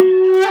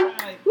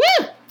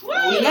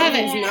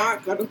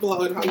going to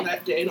blow it on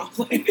that day. And I was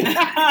like,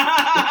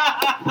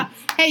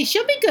 Hey,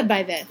 she'll be good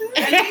by then.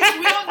 At least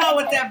we'll know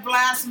what that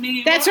blast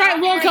means. That's right.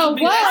 We'll go,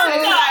 whoa.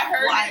 I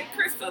heard it.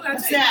 Crystal,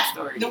 that's that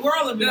story. The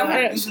world will be like,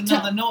 there's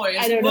another noise.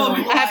 I don't know.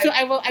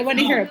 I want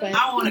to hear it, but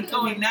I want to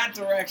go in that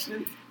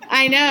direction.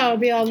 I know.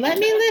 Be all, let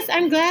me listen.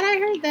 I'm glad I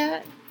heard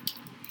that.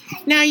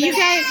 Now, you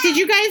guys, did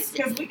you guys?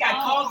 Because we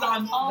got called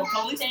on the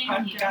police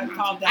department. Got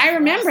called down. I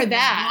remember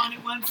that.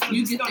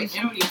 You get the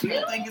show you.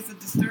 I think it's a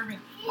disturbing.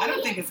 I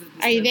don't think it's a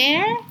disturbing. Are you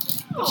there?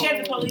 But she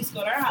had the police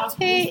go to our house.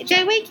 Hey, did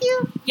I wake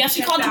you? Yeah,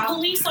 she called the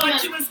police on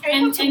us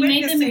and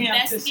made them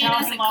investigate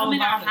us and come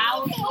in our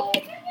house.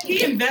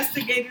 He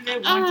investigated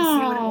it, wanted to see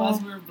what it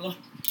was. We were blown.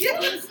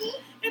 Yes.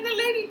 And the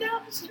lady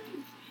down the street.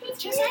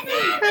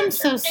 I'm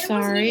so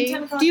sorry.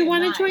 Do you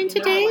want to join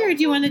today, or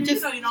do you want to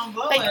just like?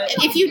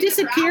 If you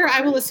disappear,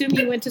 I will assume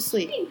you went to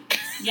sleep.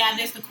 Yeah,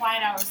 there's the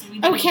quiet hour, so we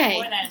do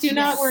okay. Do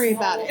not worry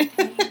about it.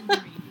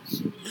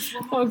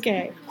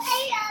 Okay.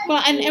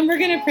 Well, and we're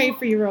gonna pray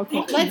for you real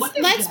quick.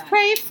 Let's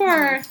pray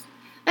for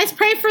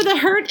the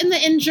hurt and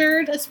the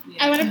injured.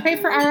 I want to pray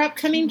for our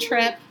upcoming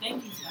trip.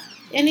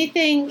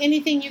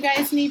 Anything you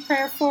guys need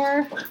prayer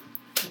for?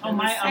 Oh,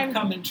 my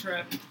upcoming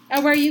trip.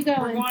 Oh, where are you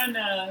going? We're going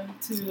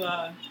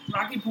to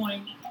Rocky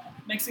Point,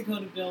 Mexico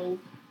to build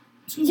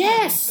 2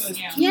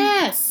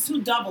 Yes.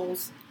 2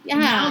 doubles. Yeah.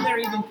 Now they're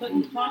even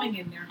putting plumbing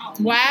in there.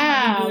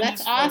 Wow,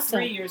 that's awesome.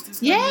 3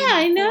 years. Yeah,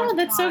 I know.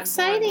 That's so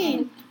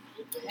exciting.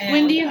 And,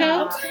 when do you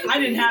go? I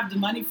didn't have the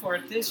money for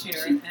it this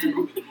year.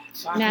 And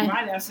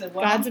I said,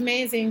 well, God's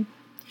amazing.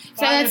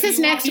 So that's this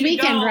next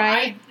weekend,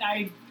 right?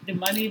 The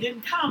money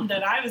didn't come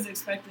that I was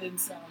expecting,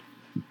 so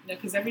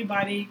because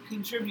everybody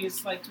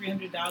contributes like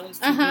 $300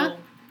 to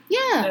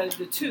build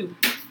the 2,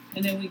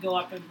 and then we go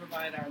up and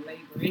provide our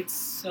labor. It's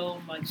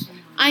so much.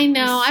 I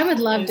know. I would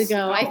love to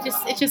go.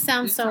 It just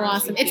sounds so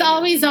awesome. It's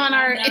always on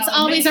our. It's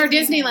always our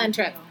Disneyland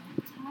trip.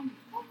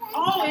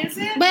 Oh, is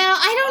it? Well,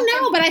 I don't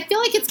know, but I feel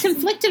like it's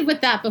conflicted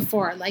with that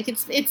before. Like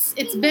it's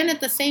been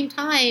at the same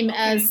time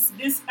as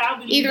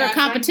either a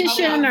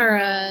competition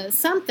or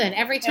something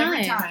every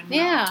time.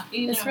 Yeah,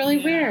 it's really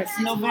weird.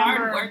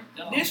 November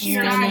this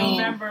year is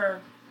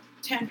November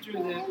 10th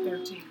through the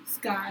 13th.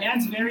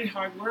 That's very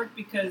hard work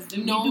because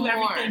we do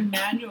everything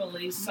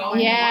manually. So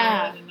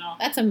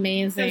that's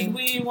amazing.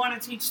 Because we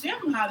want to teach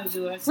them how to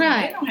do it, so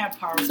right? They don't have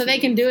power. So they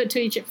can do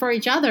it for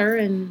each other,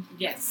 and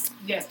yes,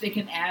 they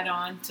can add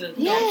on to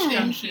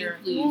structure,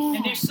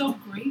 and they're so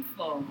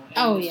grateful.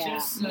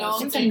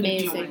 It's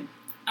amazing.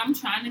 I'm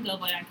trying to go,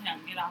 but I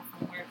can't get off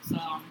from work, so.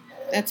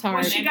 That's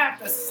hard. Well, she got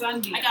the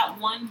Sunday. I got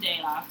 1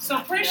 day off. So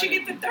pray she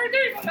get the third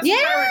day.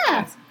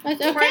 That's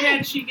okay. Pray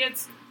that she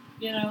gets.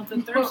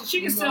 The Thursday,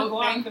 she can still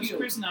go out because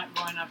Chris not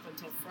going up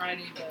until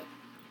Friday, but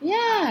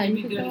it'd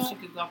be good if she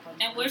could go up on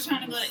and we're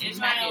trying to go to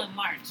Israel in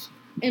March.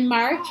 In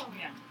March?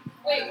 Yeah.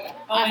 Wait.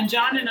 And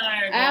John and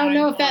I are going. I don't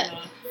know if that.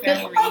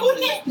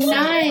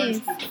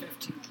 Nice.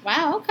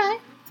 Wow. Okay.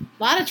 A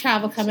lot of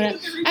travel coming up.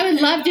 I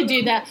would love to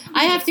do that.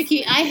 I have to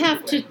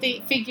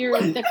figure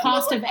the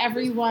cost of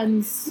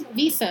everyone's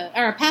visa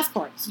or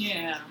passports.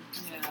 Yeah.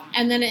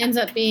 And then it ends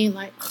up being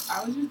like.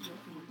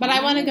 But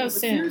I want to go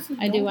soon.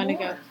 I do want to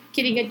go.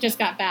 Kitty just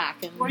got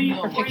back, and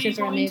her pictures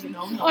are amazing.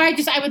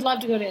 I would love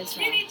to go to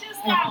Israel. Kitty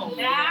just got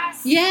back?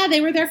 Yeah, they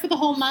were there for the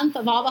whole month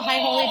of all the High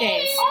Holy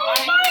Days. Oh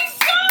my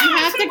God! You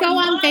have to go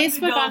on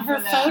Facebook on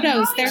her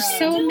photos. They're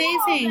so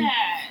amazing.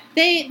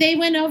 They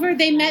went over.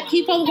 They met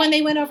people when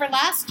they went over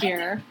last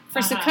year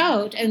for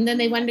Sukkot, and then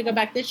they wanted to go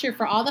back this year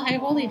for all the High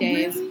Holy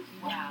Days.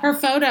 Her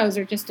photos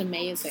are just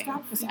amazing.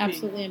 It's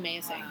absolutely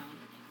amazing.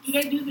 Do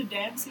they do the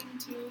dancing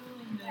too?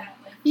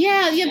 They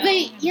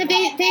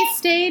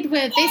stayed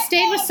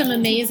with some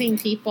amazing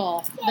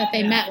people that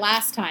they met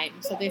last time.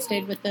 So they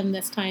stayed with them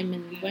this time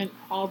and went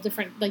all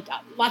different, like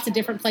lots of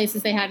different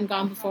places they hadn't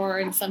gone before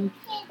and some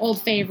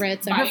old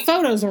favorites. And her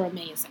photos are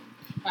amazing.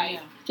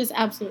 Right. Just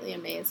absolutely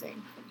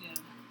amazing.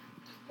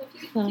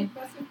 Well, keep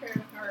us in prayer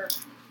with our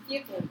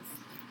vehicles.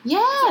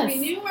 Yes. So we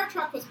knew our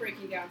truck was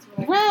breaking down, so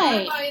we're like,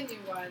 we gotta buy a new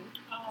one.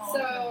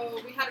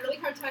 We had a really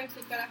hard time, so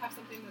we've got to have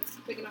something that's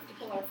big enough to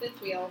pull our fifth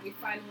wheel. We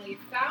finally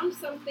found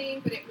something,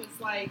 but it was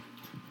like,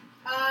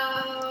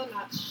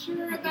 not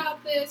sure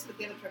about this, but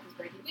the other truck was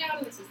breaking down,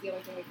 and this is the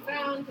only thing we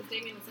found, because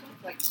Damien was looking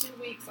for like 2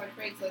 weeks on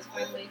Craigslist,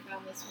 finally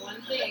found this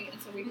one thing,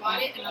 and so we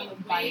bought it, and on the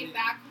way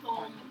back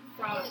home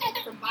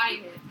from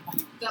buying it,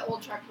 the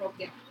old truck broke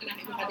down, and I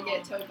think we had to get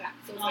it towed back.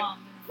 So it was like,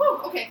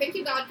 whew, okay, thank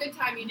you God, good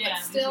timing, but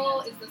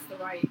still, is this the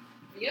right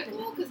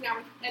vehicle? Because now,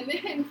 and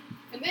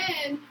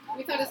then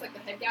we thought it's like the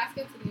head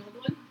gaskets in the old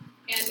one,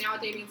 and now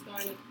Damien's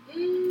going,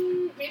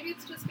 maybe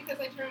it's just because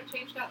I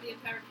changed out the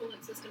entire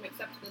coolant system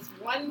except this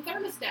one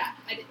thermostat.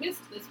 I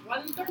missed this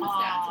one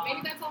thermostat, so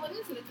maybe that's all it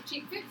is, and it's a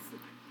cheap fix.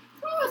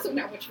 So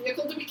now which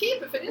vehicle do we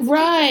keep if it is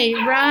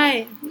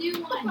right?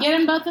 New one. Get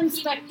them both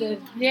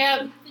inspected.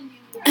 Yeah.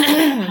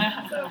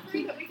 So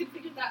free that we can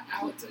figure that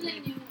out.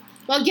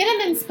 Well, get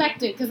them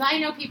inspected, because I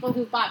know people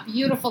who bought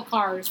beautiful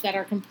cars that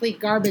are complete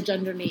garbage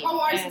underneath. Oh,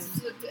 ours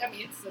is,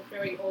 it's a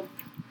very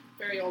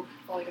very old,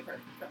 falling apart.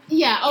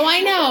 Yeah. Oh,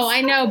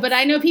 I know. But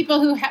I know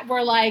people who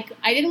were like,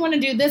 I didn't want to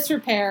do this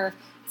repair,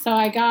 so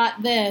I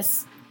got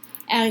this,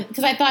 and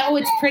because I thought, oh,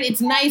 it's pretty,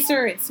 it's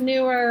nicer, it's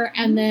newer,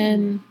 and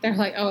then they're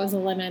like, oh, it was a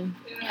lemon.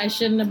 I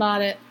shouldn't have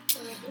bought it.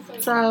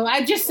 So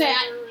I just say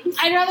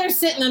I'd rather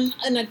sit in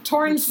a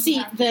torn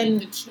seat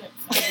than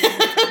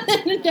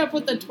end up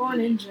with a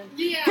torn engine.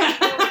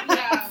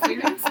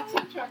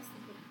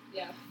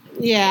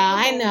 Yeah,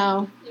 I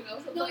know.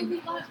 No, we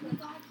got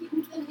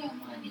people to do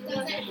one. It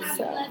doesn't have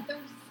leather.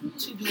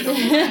 She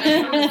really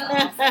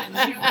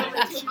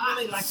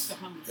likes the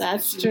hummus.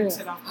 That's true.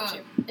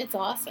 It's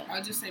awesome.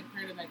 I'll just say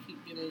prayer that I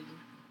keep getting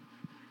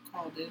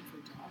called in for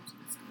jobs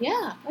and stuff.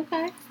 Yeah,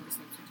 okay. For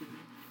stuff to do.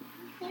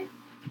 Okay.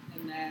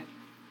 And that,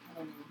 I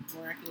don't know,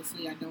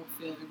 miraculously I don't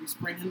feel every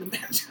spring in the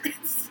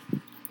mattress.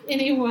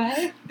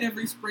 Anyway?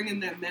 Every spring in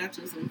that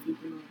mattress I'm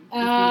keeping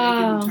on.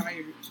 Oh. Making me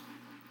tired.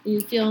 You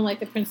feeling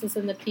like the Princess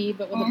and the Pea,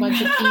 but with a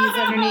bunch of peas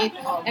underneath,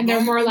 and they're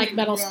more like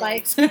metal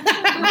spikes. Princess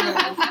and the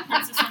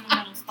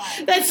metal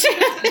spikes. That's true.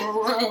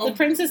 The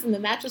princess and the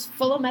mattress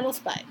full of metal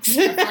spikes.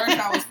 At first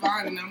I was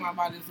fine, and now my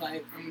body's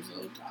like, I'm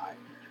so tired.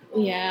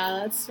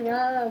 Yeah, that's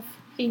rough.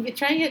 You can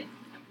try and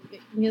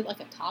get like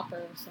a topper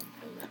or something.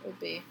 That would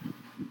be.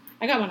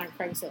 I got one on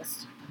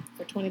Craigslist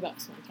for $20 one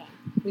time.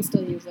 We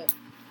still use it.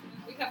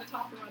 We have a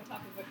topper on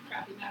top of a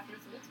crappy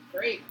mattress, and it's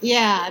great.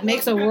 Yeah, it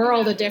makes a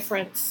world of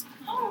difference.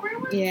 Oh,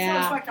 really?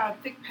 Yeah. So it's like a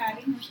thick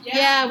padding?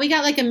 Yeah, we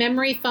got like a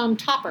memory foam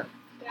topper.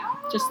 Yeah.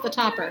 Just the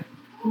topper.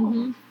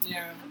 Mm-hmm.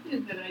 Yeah. That's a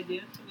good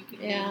idea. So we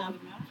can yeah.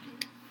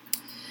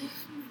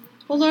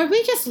 Well, Lord,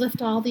 we just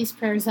lift all these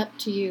prayers up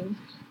to you.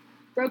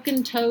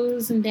 Broken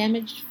toes and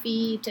damaged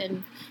feet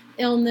and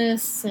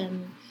illness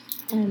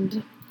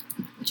and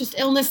just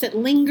illness that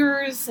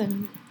lingers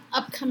and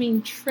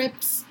upcoming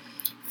trips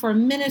for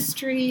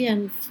ministry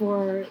and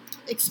for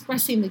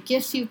expressing the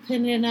gifts you've put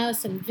in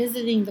us and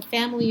visiting the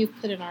family you've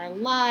put in our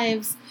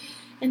lives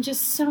and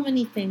just so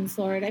many things,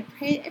 Lord. I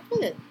pray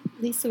that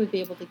Lisa would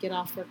be able to get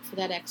off work for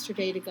that extra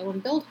day to go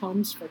and build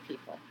homes for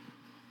people.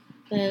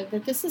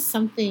 That this is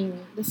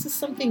something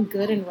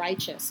good and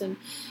righteous. And,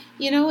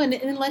 and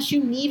unless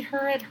you need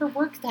her at her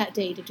work that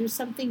day to do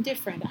something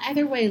different,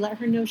 either way, let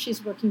her know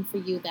she's working for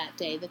you that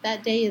day,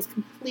 that day is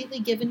completely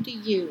given to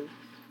you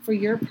for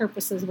your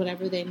purposes,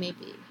 whatever they may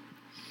be.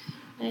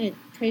 I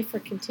pray for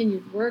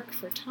continued work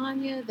for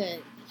Tanya, that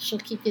she'll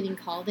keep getting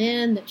called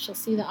in, that she'll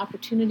see the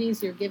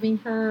opportunities you're giving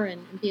her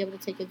and be able to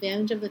take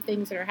advantage of the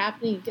things that are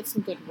happening and get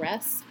some good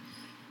rest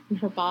in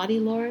her body,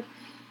 Lord.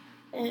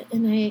 And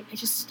I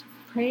just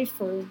pray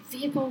for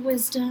vehicle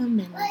wisdom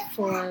and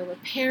for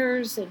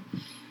repairs and,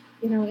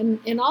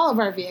 in all of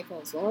our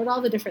vehicles, Lord,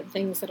 all the different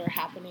things that are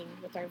happening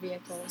with our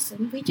vehicles.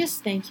 And we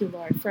just thank you,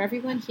 Lord, for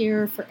everyone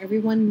here, for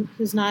everyone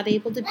who's not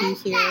able to be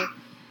here.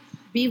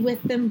 Be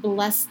with them,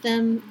 bless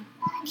them,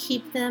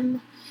 keep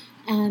them,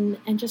 and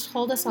just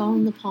hold us all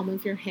in the palm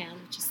of your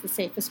hand, which is the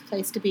safest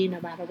place to be no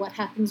matter what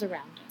happens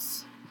around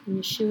us. In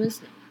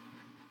Yeshua's name,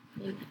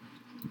 amen.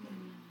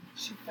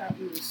 She thought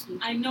we were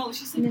sleeping. I know.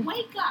 She said,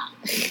 wake up.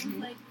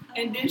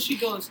 And then she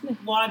goes,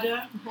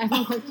 water.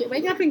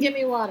 Wake up and get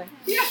me water.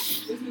 Yeah.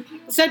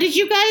 So did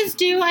you guys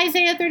do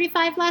Isaiah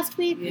 35 last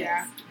week?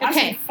 Yeah. Okay. I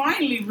said,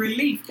 finally,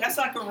 relief. That's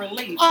like a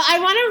relief. I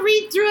want to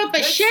read through it,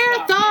 but share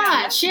a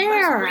thought.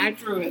 Share. Let's read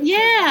through it.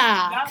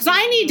 Yeah. Because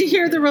I need to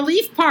hear the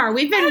relief part.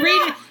 We've been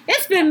reading.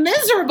 It's been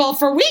miserable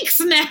for weeks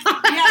now.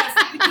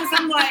 Yes, because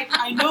I'm like,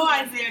 I know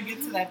Isaiah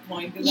gets to that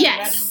point because I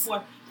read it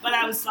before. But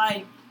I was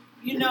like,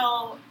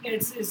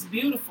 it's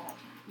beautiful.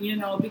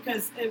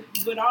 Because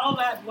with all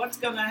that, what's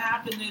going to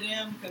happen to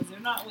them? Because they're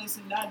not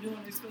listening, not doing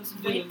what they're supposed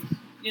to do.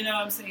 You know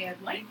what I'm saying?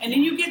 And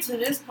then you get to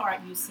this part,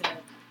 and you said,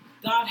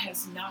 God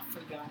has not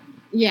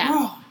forgotten. Yeah.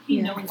 Oh,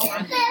 he knows.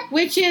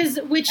 Which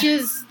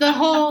is the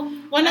whole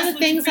one of the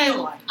things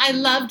I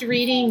loved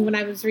reading when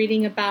I was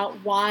reading about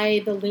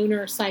why the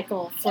lunar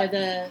cycle for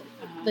the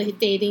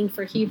dating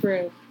for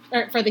Hebrew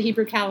or for the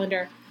Hebrew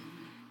calendar,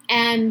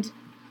 and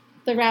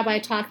the rabbi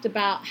talked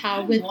about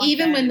how when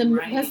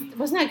the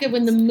wasn't that good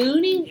when the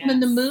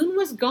moon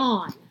was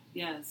gone.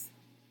 Yes.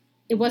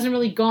 It wasn't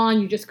really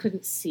gone. You just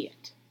couldn't see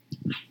it.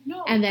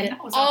 No, and that it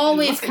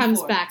always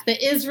comes back.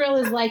 That Israel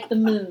is like the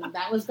moon.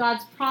 That was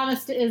God's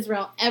promise to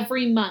Israel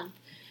every month.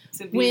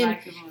 To be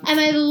like the moon. And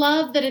I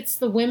love that it's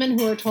the women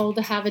who are told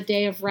to have a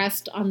day of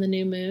rest on the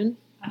new moon.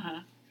 Uh-huh.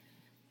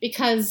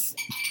 Because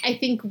I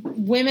think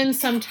women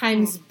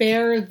sometimes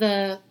bear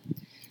the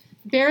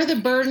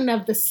burden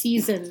of the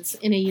seasons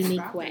in a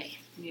unique way.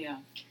 Yeah.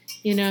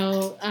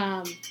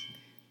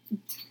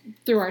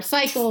 Through our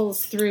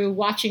cycles, through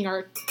watching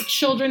our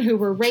children who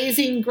we're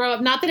raising grow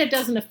up. Not that it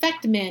doesn't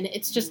affect men.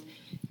 It's just,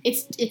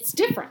 it's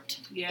different.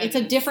 Yeah, it's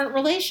a different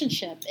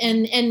relationship,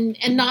 and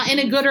not in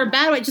a good or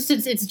bad way.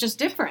 It's just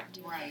different.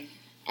 Right.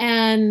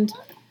 And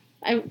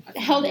I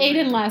held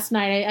Aiden last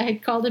night. I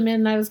had called him in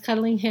and I was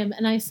cuddling him,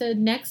 and I said,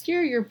 next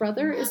year your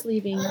brother is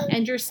leaving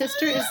and your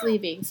sister is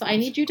leaving, so I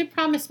need you to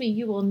promise me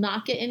you will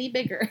not get any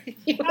bigger.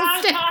 He's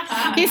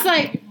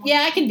like,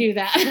 yeah, I can do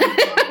that.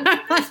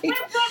 Where's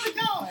brother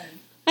going?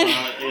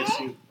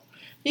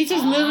 He's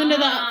just moving to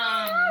the...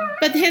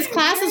 But his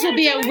classes will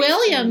be at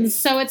Williams,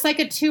 so it's like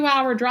a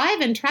 2-hour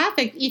drive in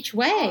traffic each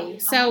way.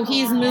 So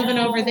he's moving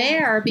over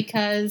there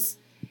because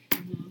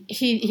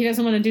he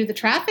doesn't want to do the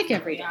traffic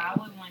every day.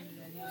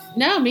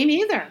 No, me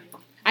neither.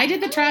 I did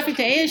the traffic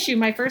to ASU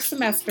my first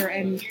semester,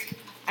 and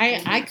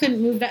I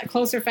couldn't move that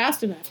closer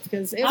fast enough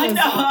because it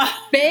was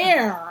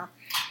bare.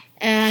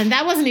 And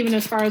that wasn't even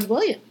as far as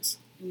Williams.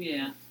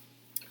 Yeah.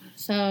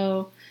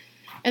 So,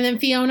 and then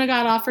Fiona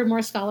got offered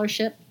more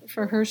scholarship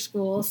for her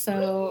school,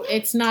 so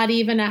it's not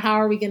even a how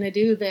are we going to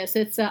do this.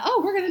 It's a,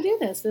 we're going to do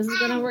this. This is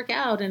going to work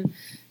out, and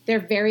they're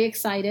very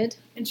excited.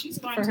 And she's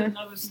going to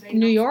another state.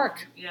 New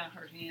York. Yeah,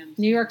 her hands.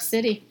 New York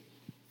City.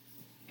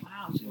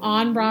 Wow.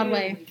 On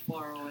Broadway. Really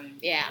far away.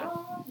 Yeah.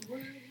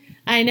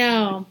 I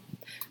know.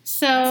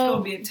 So that's going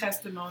to be a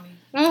testimony.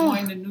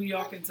 Going to New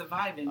York and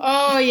surviving.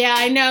 Oh yeah,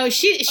 I know.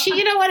 She.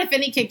 You know what? If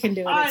any kid can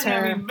do it, it's her.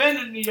 I haven't been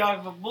in New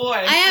York, but boy,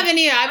 I haven't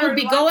either. I would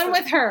be going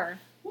with her.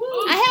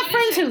 I have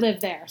friends who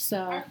live there, so.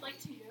 Our flight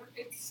to New York,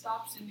 it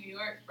stops in New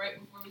York right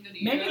before we go to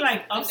New York. Maybe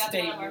like upstate.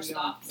 That's one of our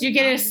stops. Do you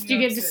get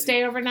to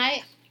stay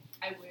overnight?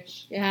 I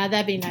wish. Yeah,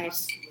 that'd be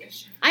nice.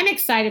 I'm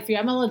excited for you.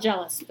 I'm a little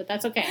jealous, but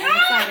that's okay. I'm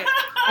excited.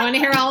 I want to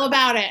hear all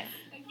about it.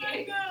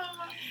 Okay.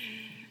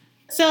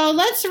 So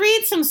let's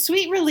read some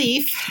Sweet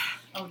Relief.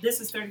 Oh, this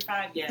is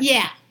 35,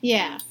 yes.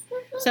 Yeah.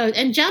 So,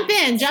 and jump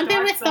in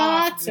with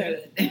thoughts.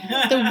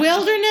 The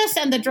wilderness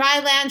and the dry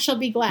land shall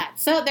be glad.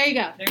 So, there you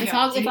go. It's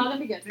all going to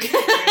be good.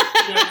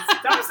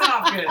 Starts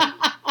off good.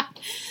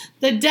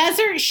 The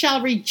desert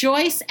shall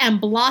rejoice and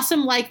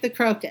blossom like the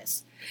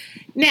crocus.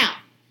 Now,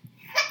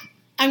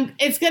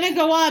 it's going to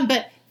go on,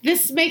 but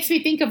this makes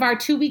me think of our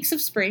 2 weeks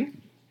of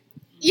spring.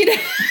 You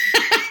know,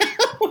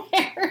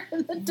 where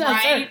in the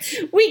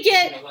desert we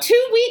get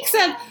 2 weeks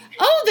of,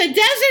 the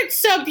desert's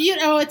so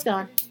beautiful. Oh, it's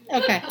gone.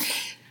 Okay.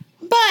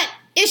 But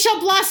it shall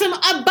blossom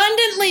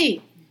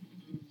abundantly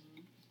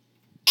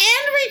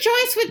and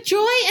rejoice with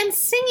joy and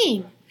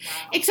singing.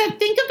 Except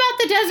think about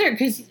the desert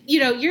because,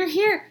 you're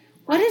here.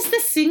 What is the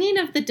singing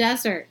of the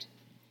desert?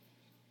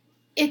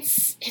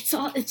 It's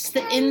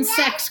the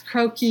insects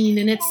croaking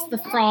and it's the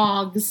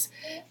frogs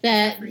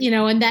that,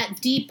 and that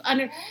deep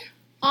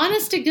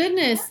honest to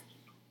goodness,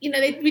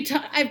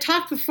 I've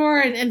talked before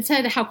and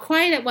said how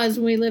quiet it was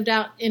when we lived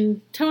out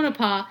in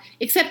Tonopah,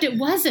 except it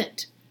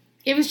wasn't.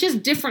 It was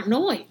just different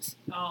noise.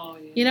 Oh,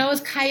 yeah. It was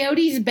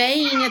coyotes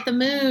baying at the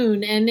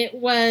moon, and it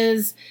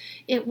was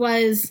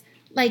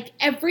like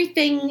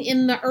everything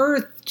in the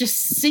earth just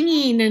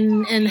singing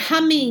and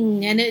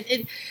humming,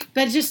 and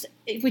but just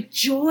with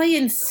joy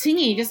and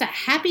singing, just a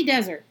happy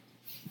desert.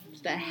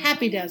 Just a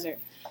happy desert.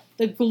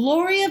 The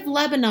glory of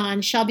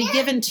Lebanon shall be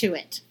given to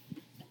it.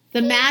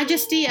 The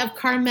majesty of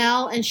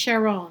Carmel and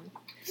Sharon.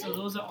 So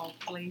those are all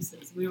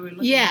places. We were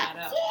looking that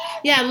up.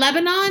 Yeah,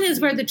 Lebanon is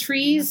where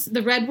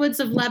the redwoods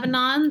of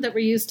Lebanon that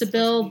were used to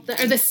build,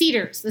 or the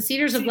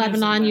cedars of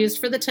Lebanon used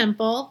for the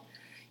temple.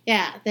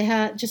 Yeah, they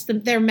had just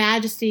their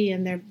majesty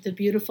and the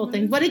beautiful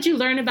things. What did you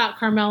learn about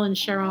Carmel and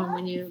Sharon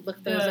when you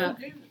looked those up?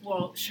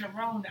 Well,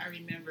 Sharon, I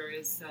remember,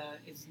 is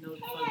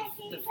noted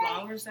for the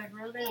flowers that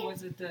grow there.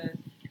 Was it the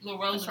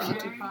little rose from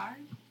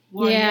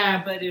Well,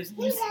 yeah, but it's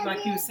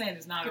like you were saying,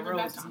 it's not a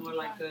rose. It's more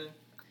like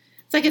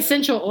it's like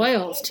essential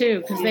oils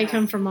too, because they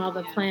come from all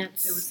the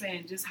plants. It was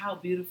saying just how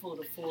beautiful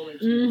the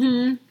foliage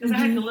is. Because I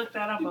had to look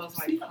that up. I was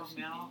like,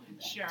 Carmel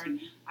and Sharon.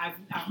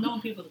 I've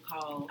known people to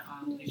call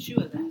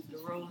Yeshua that the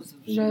rose of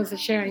Sharon. Rose of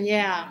Sharon,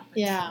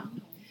 yeah.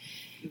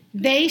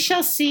 They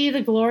shall see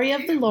the glory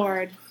of the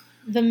Lord,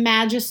 the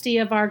majesty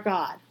of our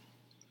God.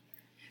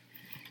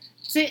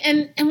 See,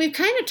 and we've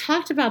kind of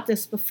talked about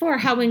this before,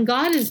 how when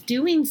God is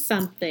doing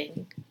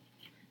something,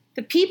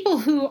 the people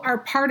who are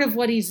part of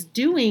what he's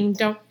doing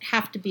don't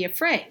have to be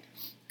afraid.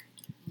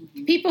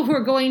 People who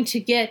are going to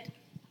get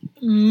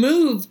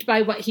moved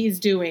by what he's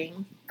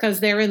doing because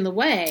they're in the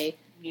way,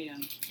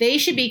 they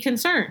should be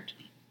concerned.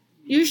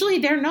 Usually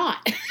they're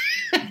not.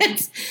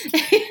 And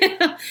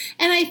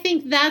I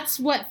think that's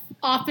what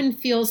often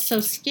feels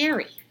so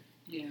scary.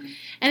 Yeah.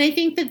 And I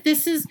think that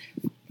this is,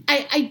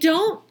 I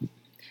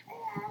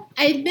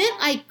admit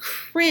I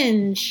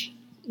cringe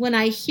when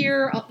I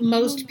hear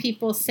most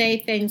people say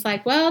things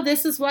like, well,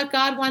 this is what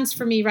God wants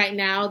for me right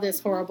now, this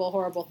horrible,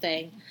 horrible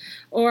thing.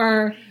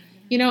 Or,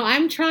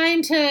 I'm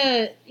trying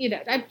to,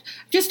 I'm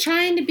just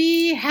trying to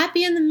be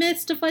happy in the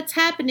midst of what's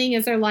happening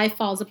as their life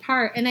falls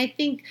apart. And I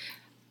think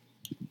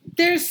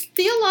there's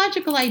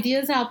theological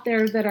ideas out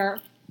there that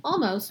are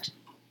almost,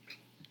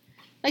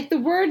 like the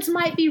words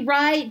might be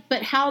right,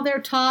 but how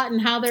they're taught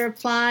and how they're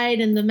applied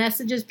and the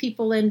messages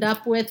people end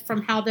up with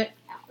from how they're,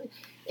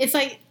 it's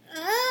like,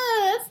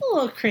 that's a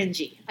little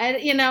cringy,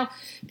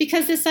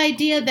 because this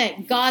idea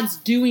that God's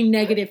doing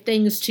negative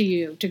things to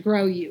you to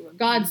grow you, or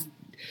God's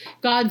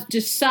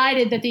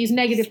decided that these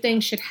negative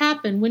things should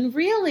happen, when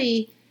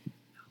really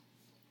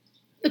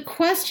the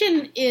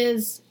question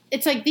is,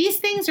 it's like these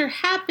things are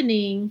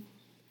happening.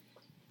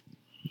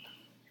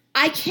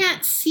 I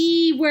can't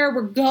see where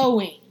we're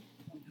going.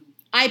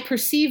 I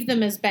perceive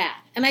them as bad.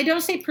 And I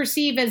don't say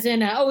perceive as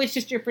in it's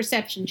just your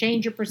perception.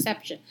 Change your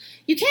perception.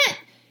 You can't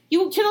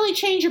you can only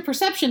change your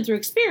perception through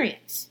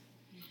experience.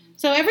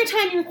 So every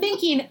time you're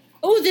thinking,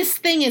 oh, this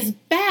thing is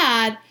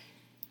bad,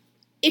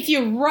 if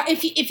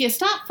you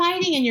stop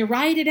fighting and you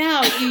write it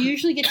out, you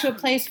usually get to a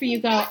place where you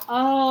go,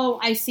 oh,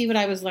 I see what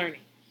I was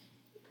learning.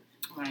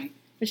 Right.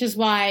 Which is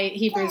why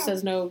Hebrews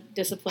says no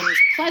discipline is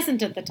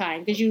pleasant at the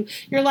time. Because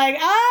you're like,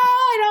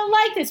 I don't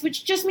like this,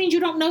 which just means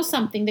you don't know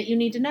something that you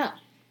need to know.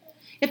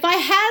 If I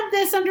had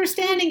this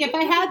understanding, if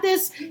I had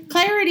this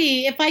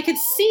clarity, if I could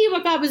see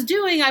what God was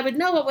doing, I would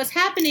know what was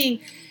happening.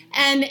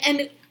 And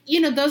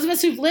those of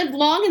us who've lived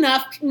long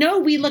enough know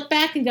we look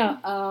back and go,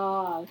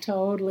 oh, I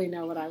totally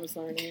know what I was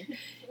learning.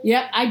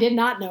 Yep, I did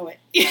not know it.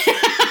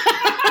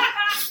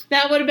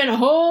 That would have been a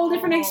whole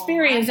different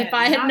experience if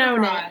I had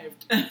known it.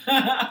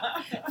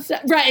 So,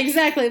 right,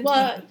 exactly.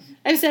 Well,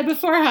 I've said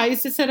before how I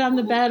used to sit on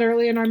the bed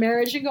early in our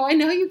marriage and go, I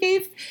know you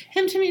gave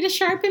him to me to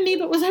sharpen me,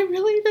 but was I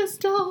really this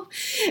dull?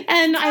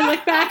 And I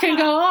look back and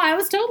go, oh, I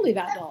was totally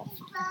that dull.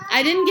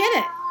 I didn't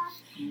get it.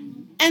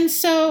 And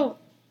so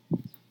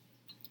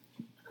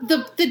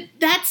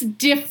that's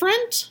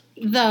different,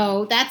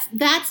 though.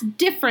 That's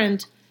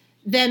different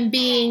than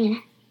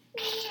being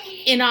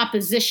in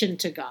opposition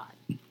to God.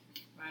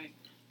 Right.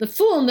 The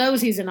fool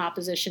knows he's in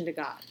opposition to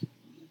God.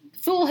 The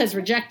fool has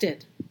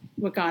rejected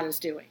what God is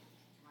doing.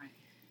 Right.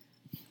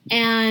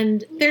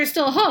 And there's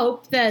still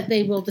hope that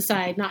they will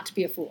decide not to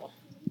be a fool.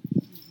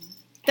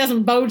 It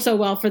doesn't bode so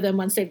well for them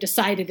once they've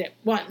decided it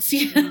once.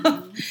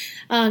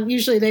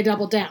 Usually they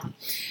double down.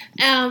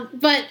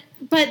 But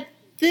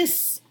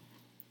this...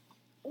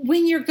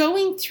 When you're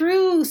going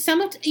through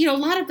a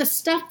lot of the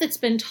stuff that's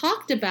been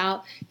talked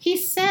about, he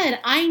said,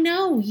 I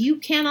know you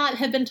cannot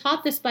have been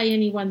taught this by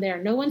anyone there.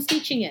 No one's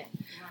teaching it.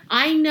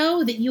 I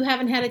know that you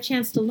haven't had a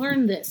chance to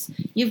learn this.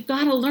 You've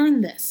got to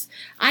learn this.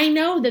 I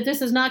know that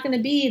this is not going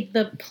to be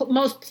the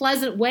most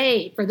pleasant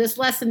way for this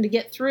lesson to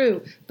get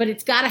through, but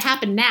it's got to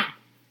happen now.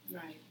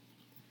 Right.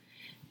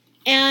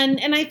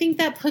 And I think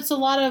that puts a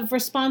lot of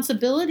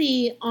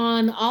responsibility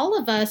on all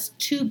of us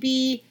to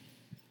be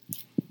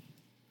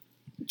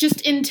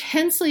just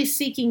intensely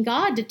seeking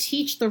God to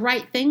teach the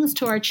right things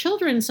to our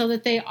children so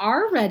that they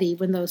are ready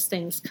when those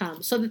things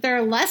come, so that there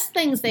are less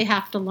things they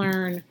have to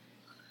learn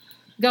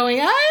going,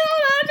 I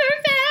don't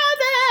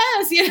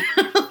understand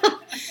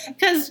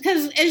this,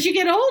 because as you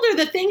get older,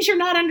 the things you're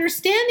not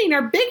understanding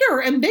are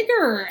bigger and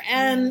bigger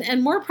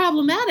and more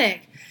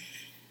problematic.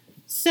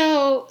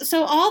 So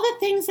all the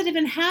things that have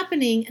been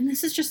happening, and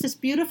this is just this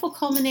beautiful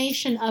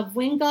culmination of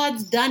when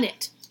God's done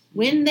it,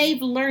 when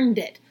they've learned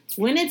it,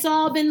 when it's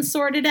all been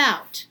sorted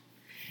out,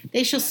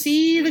 they shall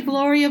see the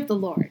glory of the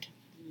Lord,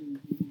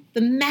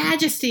 the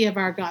majesty of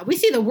our God. We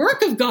see the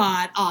work of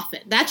God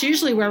often. That's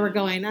usually where we're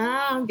going,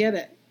 I don't get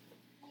it.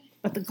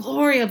 But the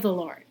glory of the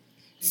Lord.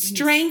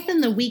 Strengthen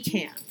the weak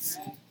hands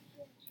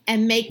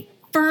and make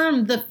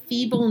firm the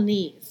feeble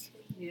knees.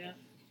 Yeah.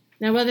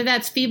 Now, whether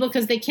that's feeble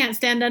because they can't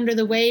stand under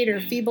the weight, or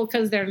feeble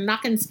because they're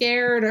knocking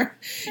scared, or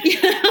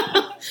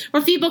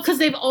or feeble because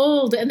they've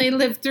old and they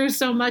lived through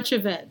so much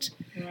of it.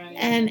 Right.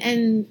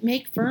 And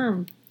make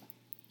firm.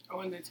 I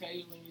wanted to tell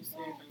you when you said,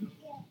 when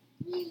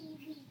you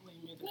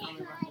made the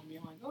comment about them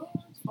being like, oh,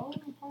 it's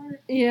falling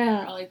apart.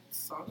 Yeah. I like the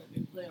song that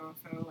they play on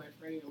Sound Life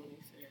Radio when he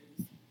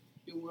says,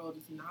 your world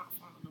is not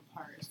falling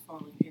apart, it's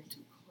falling into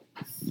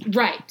place.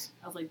 Right.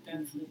 I was like,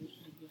 that's a good one.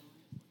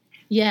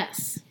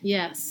 Yes. You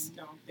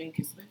don't think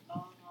it's like,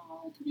 oh,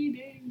 to be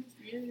dang this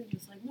year.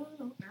 It's like, no,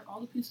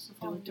 all the pieces are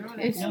falling into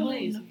place.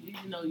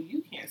 Even though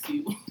you can't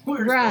see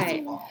where it's supposed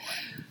to fall.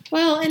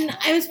 Well, and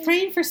I was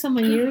praying for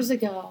someone years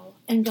ago,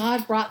 and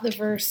God brought the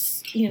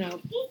verse,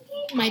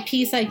 my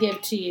peace I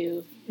give to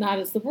you, not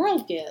as the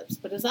world gives,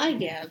 but as I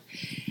give.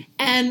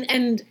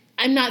 And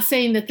I'm not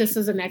saying that this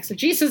is an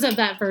exegesis of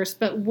that verse,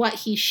 but what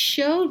he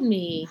showed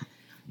me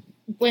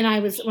when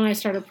I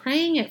started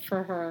praying it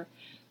for her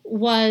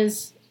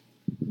was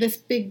this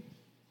big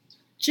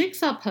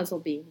jigsaw puzzle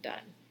being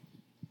done.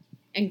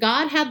 And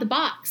God had the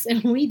box,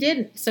 and we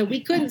didn't, so we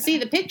couldn't see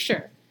the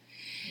picture.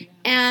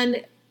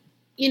 And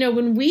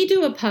when we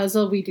do a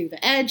puzzle, we do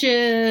the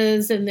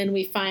edges, and then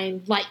we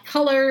find like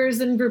colors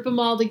and group them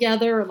all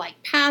together, or like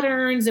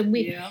patterns, and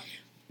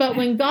But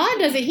when God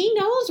does it, he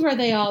knows where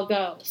they all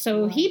go.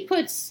 So he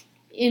puts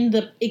in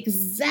the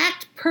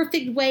exact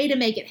perfect way to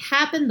make it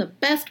happen the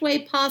best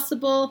way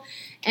possible,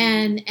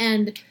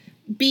 and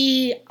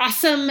be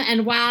awesome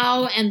and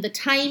wow, and the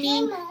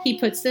timing. He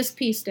puts this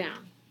piece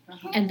down,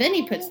 and then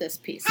he puts this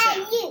piece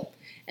down.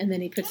 And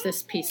then he puts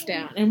this piece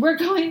down. And we're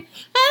going,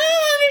 I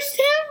don't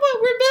understand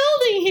what we're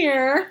building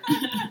here.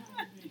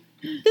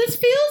 This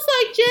feels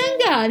like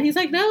Jenga. And he's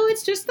like, no,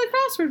 it's just the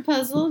crossword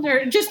puzzle.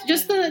 Or just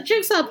the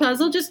jigsaw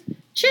puzzle. Just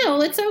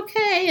chill. It's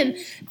okay. And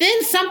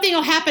then something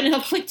will happen and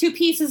he'll click two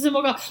pieces and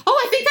we'll go,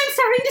 oh, I think I'm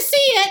starting to see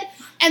it.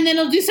 And then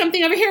he'll do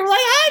something over here. We're like,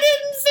 I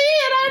didn't see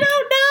it. I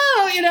don't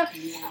know.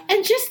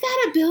 And just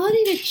that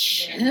ability to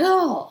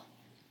chill.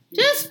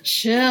 Just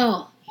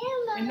chill.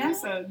 And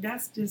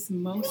that's just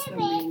most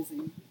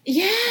amazing.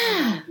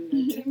 Yeah.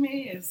 To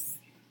me, it's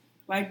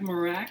like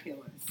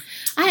miraculous.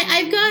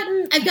 I've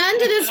gotten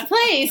to this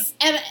place,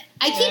 and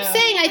I keep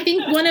saying I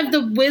think one of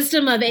the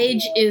wisdom of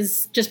age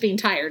is just being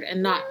tired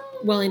and not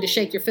willing to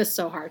shake your fist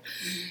so hard.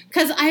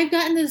 Because I've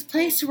gotten to this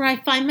place where I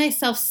find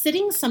myself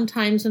sitting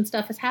sometimes when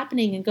stuff is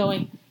happening and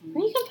going,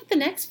 where are you going to put the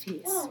next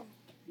piece?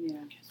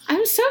 Yeah.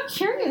 I'm so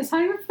curious how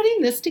you're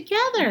putting this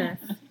together.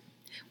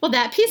 Well,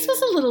 that piece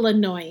was a little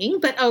annoying,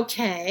 but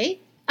okay.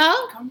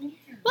 Oh,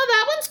 well,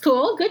 that one's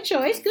cool. Good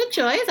choice.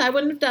 I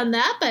wouldn't have done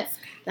that, but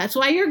that's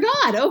why you're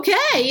God.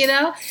 Okay, you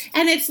know.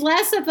 And it's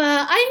less of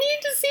a, I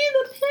need to see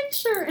the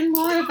picture, and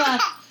more of a,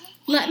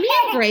 let me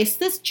embrace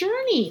this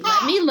journey.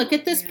 Let me look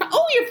at this.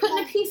 Oh, you're putting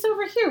a piece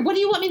over here. What do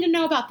you want me to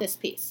know about this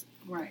piece?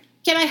 Right.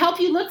 Can I help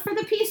you look for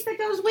the piece that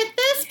goes with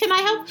this? Can I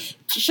help?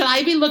 Should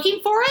I be looking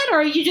for it, or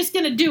are you just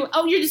going to do it?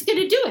 Oh, you're just going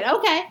to do it.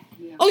 Okay.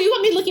 Yeah. Oh, you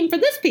want me looking for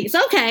this piece?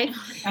 Okay.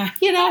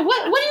 You know,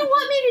 what do you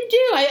want me to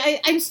do?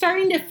 I'm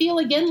starting to feel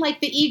again like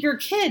the eager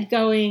kid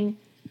going,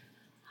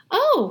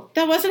 oh,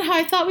 that wasn't how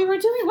I thought we were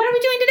doing. What are we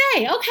doing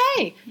today?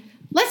 Okay.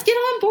 Let's get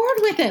on board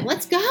with it.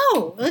 Let's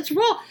go. Let's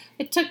roll.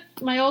 I took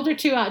my older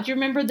two out. Do you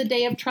remember the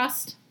Day of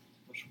Trust?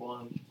 Which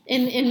one?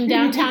 In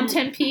downtown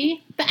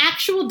Tempe? The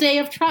actual Day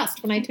of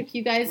Trust when I took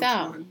you guys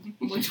out.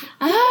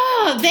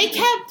 Oh,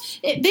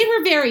 they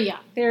were very young.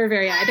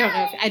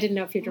 I didn't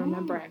know if you'd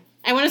remember it.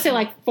 I want to say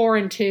like 4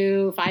 and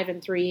 2, 5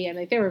 and 3,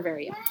 and they were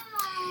very young.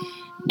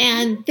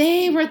 And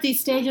they were at these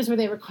stages where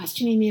they were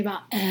questioning me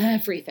about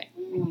everything.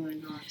 Oh my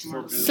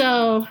gosh.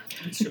 So,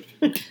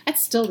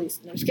 that's still these.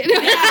 No, I'm just kidding.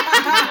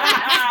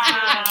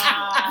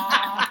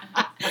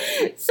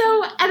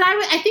 So, and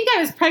I think I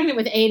was pregnant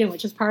with Aiden,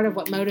 which is part of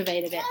what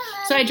motivated it.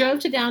 So I drove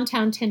to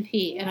downtown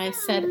Tempe, and I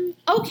said,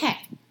 okay,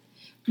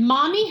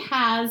 Mommy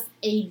has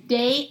a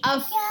day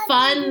of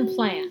fun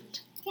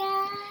planned,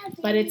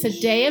 but it's a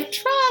day of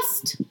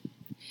trust,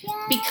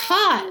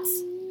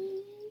 because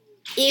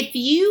if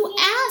you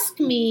ask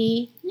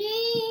me,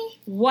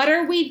 what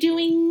are we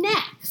doing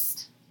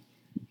next?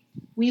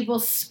 We will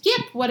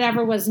skip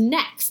whatever was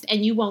next,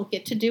 and you won't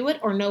get to do it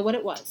or know what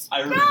it was.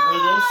 I remember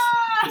this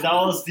because that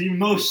was the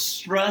most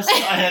stressed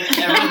I had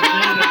ever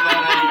been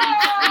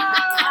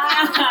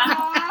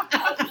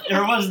about it.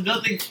 There was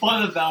nothing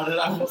fun about it.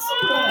 I was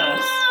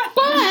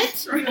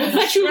stressed.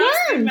 But you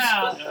learned.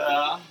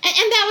 Yeah.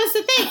 And that was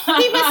the thing.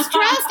 He was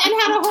stressed and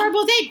had a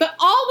horrible day, but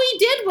all we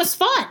did was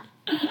fun.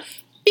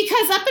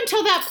 Because up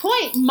until that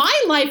point,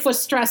 my life was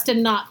stressed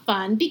and not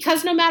fun,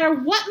 because no matter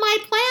what my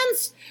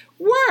plans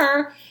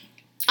were,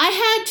 I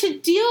had to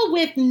deal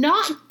with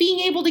not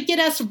being able to get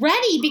us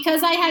ready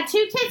because I had 2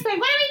 kids going,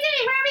 what are we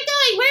doing? Where are we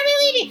going? Where are we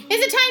leaving?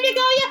 Is it time to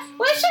go yet?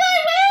 What should I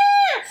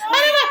wear? I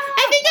don't know.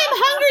 I think I'm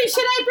hungry.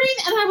 Should I breathe?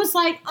 And I was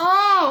like,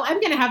 oh, I'm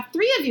going to have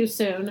 3 of you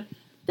soon.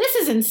 This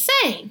is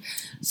insane.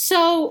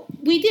 So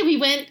we did. We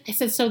went. I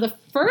said, so the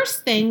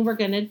first thing we're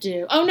going to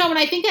do. Oh, no. And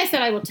I think I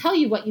said, I will tell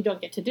you what you don't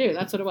get to do.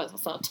 That's what it was.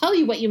 So I'll tell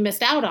you what you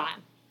missed out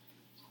on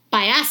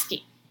by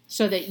asking,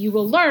 so that you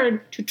will learn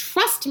to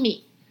trust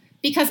me.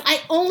 Because I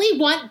only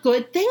want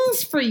good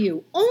things for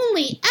you.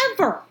 Only,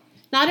 ever.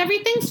 Not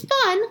everything's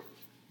fun,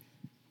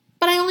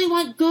 but I only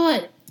want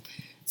good.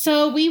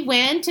 So we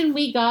went and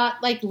we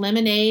got like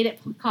lemonade at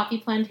Coffee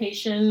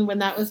Plantation when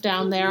that was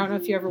down there. I don't know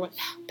if you ever went.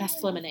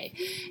 Best lemonade.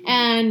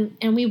 And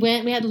we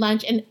went, we had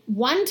lunch. And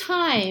one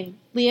time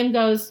Liam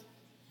goes,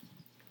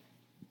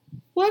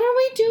 what are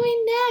we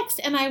doing next?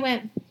 And I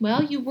went,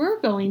 well, you were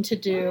going to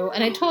do.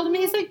 And I told him,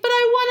 he's like, but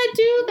I want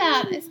to do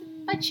that. I said,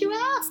 but you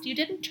asked. You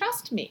didn't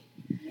trust me.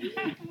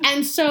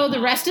 And so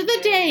the rest of the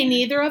day,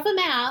 neither of them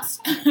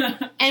asked.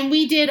 And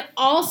we did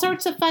all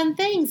sorts of fun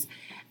things.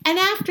 And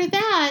after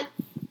that,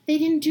 they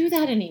didn't do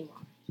that anymore.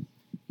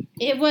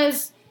 It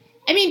was,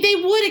 I mean, they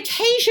would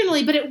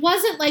occasionally, but it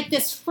wasn't like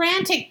this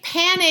frantic,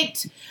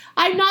 panicked,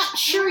 I'm not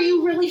sure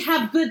you really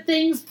have good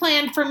things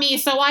planned for me,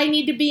 so I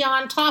need to be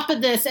on top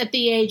of this at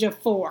the age of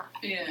 4.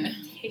 Yeah.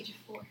 Age of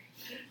 4.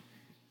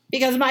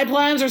 Because my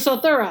plans are so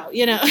thorough,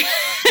 you know.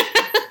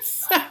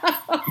 So,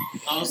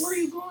 where are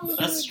you going?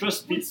 That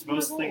stress beats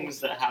most things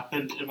that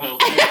happened in my life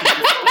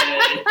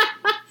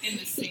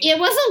today. It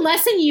was a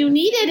lesson you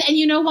needed, and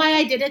you know why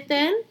I did it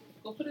then?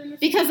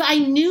 Because I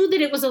knew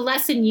that it was a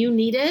lesson you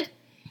needed,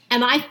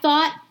 and I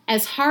thought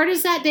as hard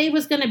as that day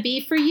was going to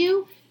be for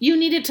you, you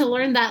needed to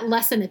learn that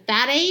lesson at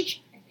that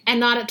age and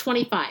not at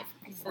 25.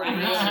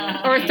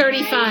 Right. Or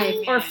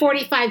 35 or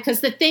 45,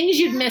 because the things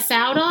you'd miss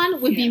out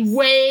on would be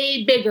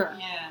way bigger.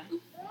 Yeah.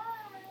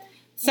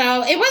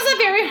 So it was a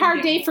very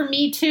hard day for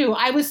me, too.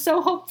 I was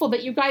so hopeful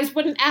that you guys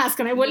wouldn't ask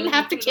and I wouldn't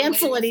have to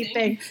cancel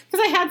anything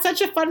because I had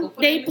such a fun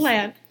day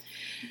planned.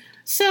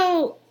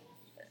 So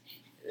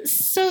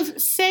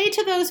say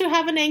to those who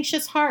have an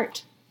anxious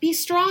heart, be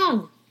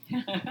strong.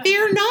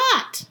 Fear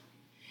not.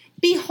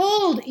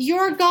 Behold,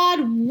 your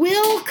God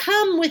will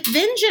come with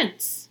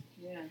vengeance.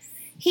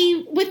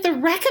 Yes. With the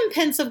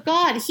recompense of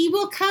God, he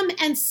will come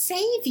and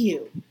save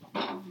you.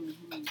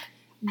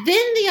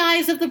 Then the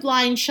eyes of the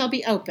blind shall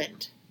be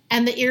opened,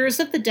 and the ears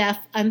of the deaf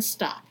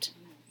unstopped.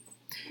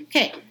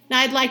 Okay, now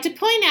I'd like to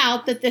point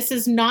out that this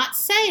is not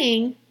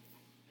saying,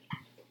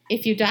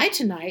 if you die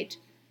tonight,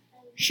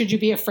 Should you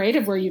be afraid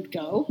of where you'd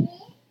go?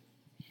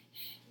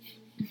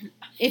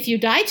 If you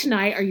die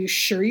tonight, are you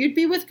sure you'd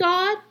be with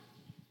God?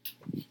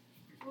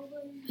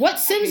 What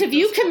sins have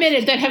you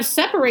committed that have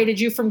separated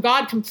you from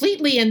God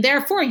completely, and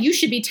therefore you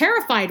should be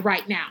terrified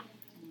right now?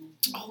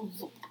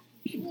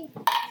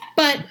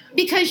 But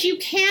because you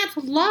can't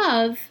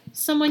love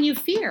someone you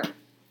fear.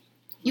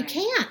 You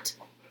can't.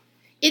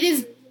 It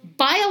is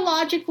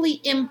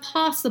biologically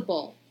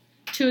impossible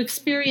to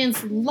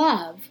experience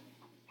love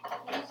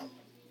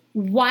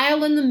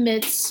while in the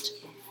midst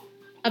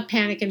of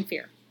panic and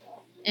fear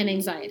and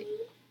anxiety.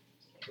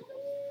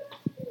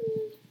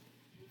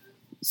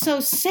 So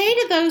say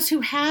to those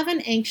who have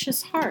an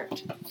anxious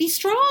heart, be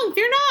strong,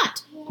 fear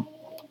not.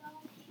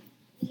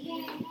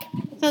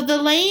 So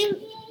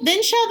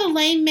then shall the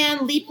lame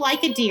man leap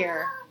like a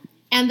deer,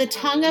 and the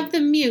tongue of the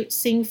mute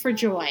sing for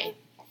joy.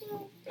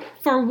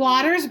 For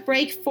waters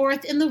break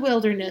forth in the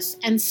wilderness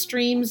and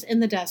streams in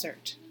the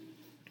desert.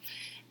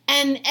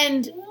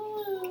 And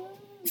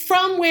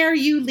from where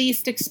you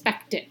least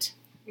expect it.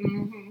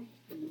 Mm-hmm.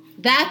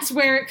 That's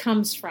where it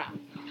comes from.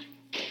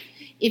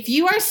 If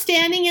you are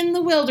standing in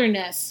the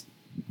wilderness,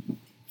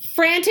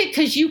 frantic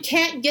because you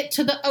can't get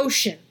to the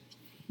ocean,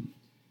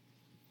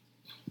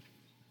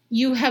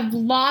 you have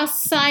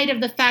lost sight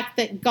of the fact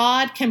that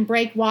God can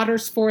break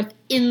waters forth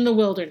in the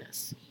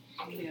wilderness.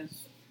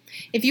 Yes.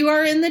 If you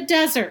are in the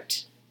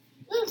desert,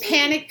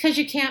 panic because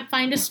you can't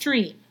find a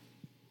stream,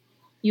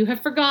 you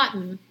have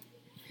forgotten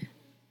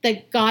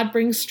that God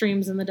brings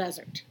streams in the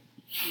desert.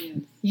 Yes.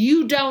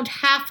 You don't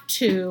have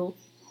to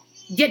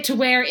get to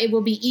where it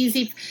will be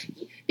easy,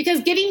 because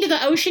getting to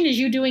the ocean is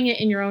you doing it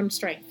in your own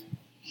strength.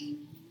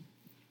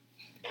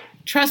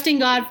 Trusting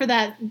God for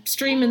that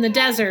stream in the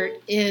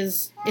desert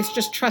is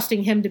just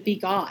trusting him to be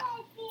God.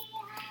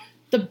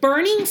 The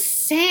burning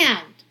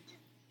sand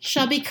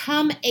shall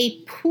become a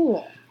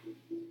pool.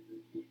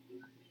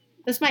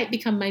 This might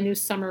become my new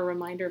summer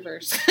reminder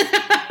verse.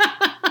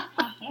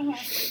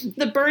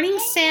 The burning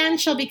sand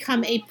shall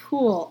become a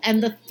pool,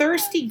 and the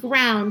thirsty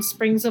ground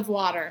springs of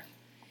water.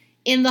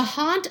 In the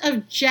haunt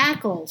of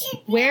jackals,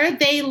 where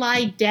they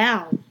lie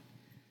down,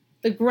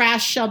 the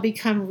grass shall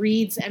become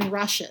reeds and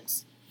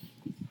rushes,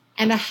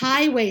 and a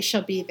highway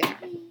shall be there,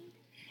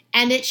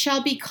 and it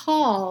shall be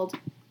called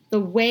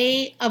the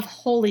way of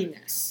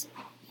holiness.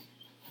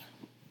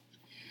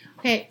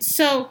 Okay,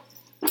 so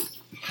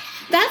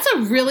that's a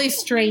really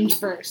strange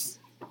verse.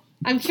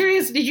 I'm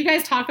curious, did you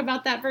guys talk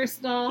about that verse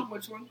at all?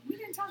 Which one? We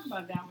didn't talk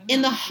about that one.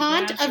 In the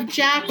haunt of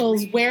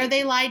jackals, where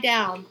they lie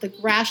down, the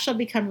grass shall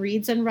become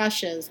reeds and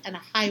rushes, and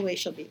a highway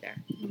shall be there.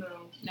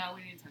 No,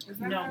 we didn't talk about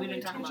that. No, we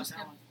didn't talk about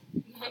that one.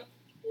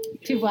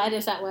 To what?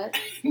 Is that what?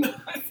 No,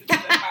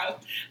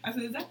 I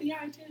said, is that the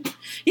I-10?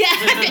 Yeah,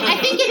 I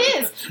think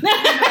it is.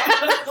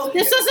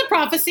 This was a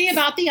prophecy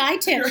about the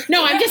I-10.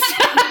 No, I'm just...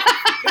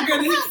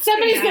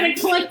 Somebody's going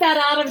to clip that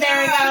out of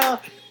there and go...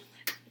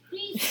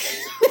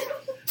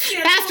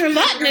 Pastor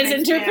Lutton is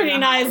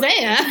interpreting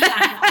Isaiah.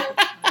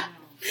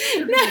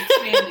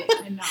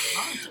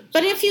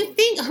 But if you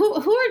think,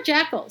 who are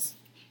jackals?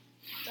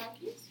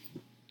 Donkeys?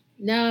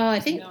 No,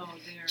 I think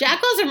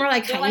jackals are more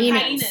like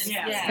hyenas.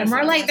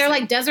 They're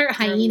like desert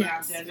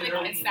hyenas.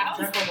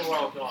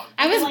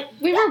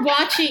 We were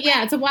watching.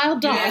 Yeah, it's a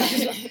wild dog.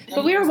 Yeah.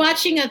 But we were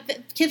watching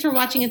kids were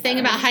watching a thing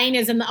about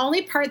hyenas, and the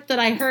only part that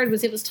I heard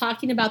was it was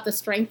talking about the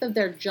strength of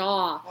their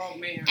jaw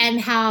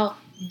and how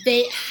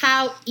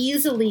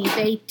easily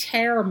they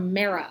tear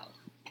marrow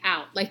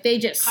out. Like they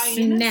just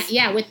snap.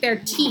 Yeah, with their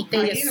teeth,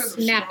 they just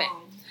snap it.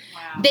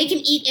 Wow. They can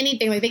eat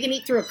anything. Like they can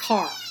eat through a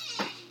car.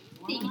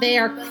 They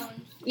are.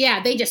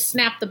 Yeah, they just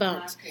snap the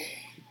bones.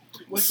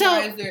 Which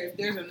why is there? If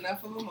there's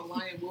enough of them, a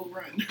lion will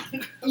run.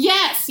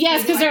 Yes,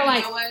 because they're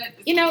like,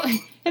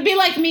 it'd be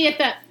like me at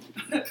the.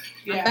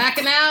 I'm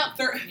backing out.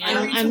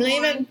 I'm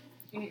leaving.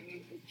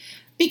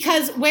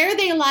 Because where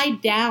they lie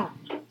down.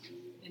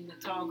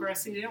 Tall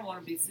grassy, they don't want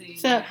to be seen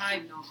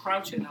hiding or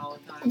crouching all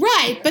the time.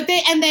 Right, but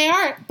they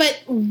are.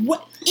 But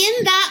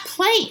in that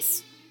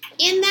place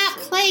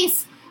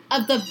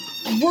of the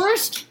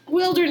worst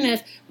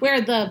wilderness,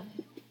 where the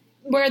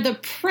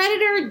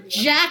predator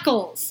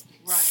jackals,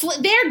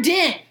 their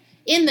den,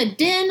 in the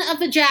den of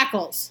the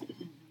jackals,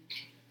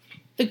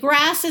 the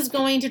grass is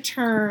going to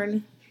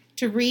turn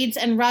to reeds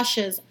and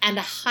rushes, and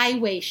a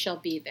highway shall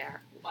be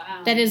there.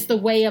 Wow. That is the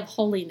way of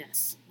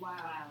holiness. Wow.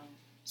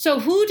 So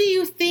who do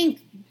you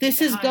think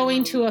this is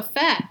going to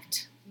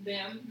affect?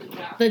 Them,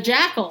 the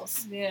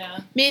jackals.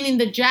 Yeah. Meaning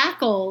the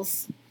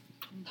jackals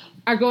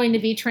are going to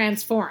be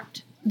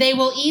transformed. They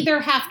will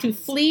either have to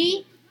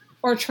flee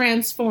or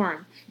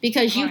transform,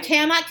 because you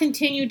cannot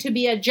continue to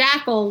be a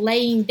jackal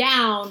laying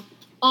down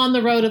on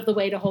the road of the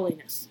way to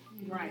holiness.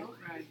 Right.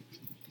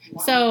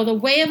 Wow. So the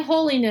way of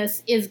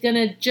holiness is going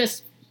to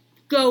just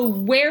go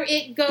where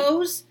it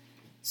goes,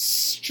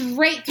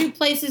 straight through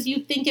places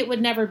you think it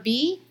would never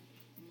be,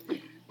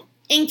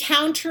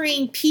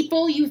 encountering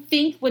people you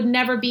think would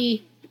never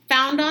be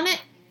found on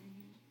it.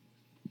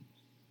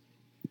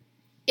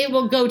 It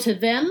will go to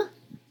them.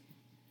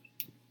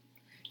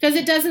 Because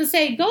it doesn't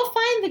say, go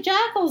find the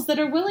jackals that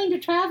are willing to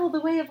travel the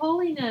way of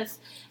holiness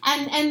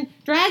and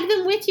drag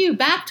them with you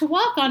back to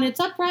walk on its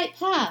upright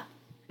path.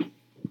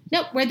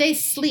 Nope, where they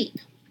sleep,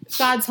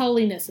 God's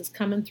holiness is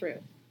coming through.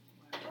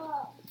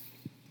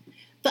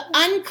 The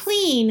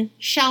unclean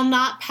shall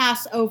not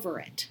pass over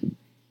it.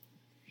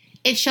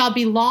 It shall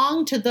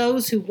belong to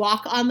those who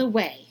walk on the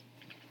way.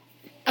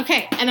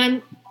 Okay,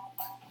 and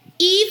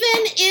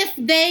even if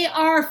they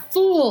are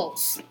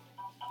fools,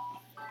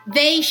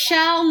 they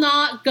shall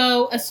not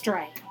go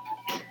astray.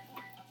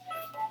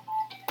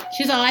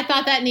 She's all, I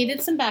thought that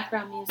needed some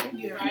background music.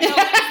 Yeah, I know.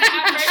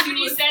 At first when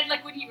you said,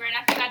 like, when he right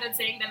after got done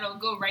saying that it'll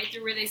go right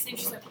through where they sleep,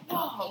 she's like,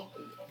 whoa.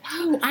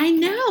 Oh, I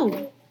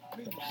know.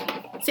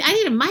 See, I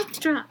need a mic to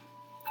drop.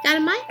 Got a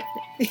mic?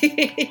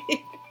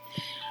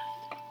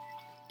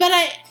 But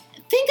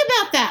think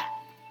about that.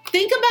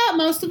 Think about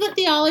most of the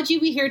theology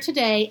we hear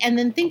today, and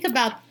then think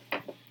about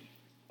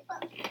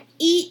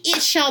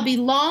it shall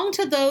belong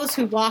to those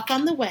who walk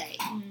on the way.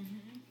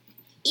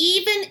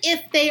 Even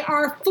if they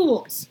are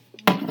fools,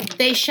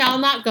 they shall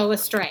not go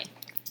astray.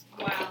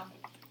 Wow.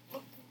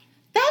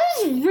 That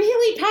is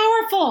really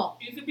powerful.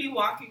 You could be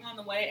walking on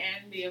the way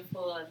and be a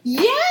fool.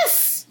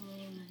 Yes.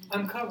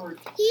 Uncovered.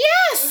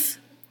 Yes.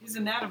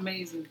 Isn't that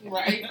amazing?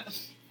 Right.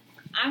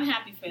 I'm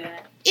happy for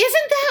that.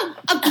 Isn't that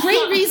a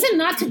great reason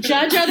not to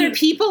judge other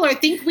people or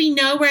think we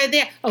know where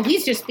they're... Oh,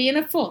 he's just being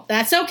a fool.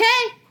 That's okay.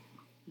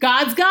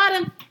 God's got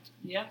him.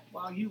 Yep,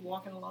 while you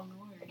walking along the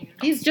way. You know?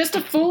 He's just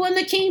a fool in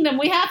the kingdom.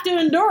 We have to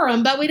endure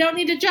him, but we don't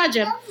need to judge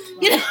him.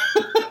 You know?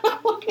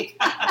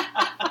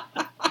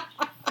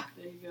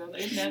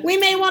 We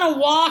may want to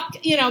walk,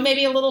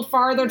 maybe a little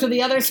farther to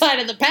the other side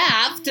of the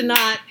path to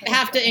not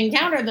have to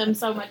encounter them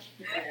so much.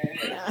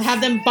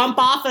 Have them bump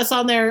off us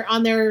on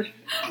their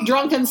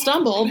drunken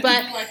stumble,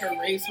 but like a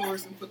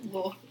racehorse and put the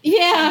little.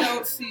 Yeah. I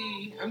don't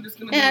see. I'm just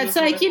gonna. Yeah, it's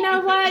like, you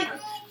know what?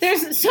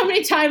 There's so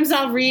many times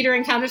I'll read or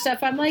encounter stuff.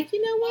 I'm like,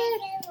 you know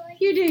what?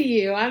 You do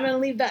you. I'm gonna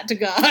leave that to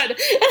God. And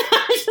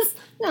I'm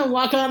gonna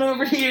walk on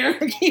over here.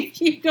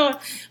 keep going.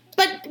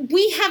 But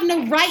we have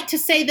no right to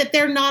say that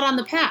they're not on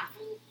the path.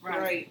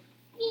 Right.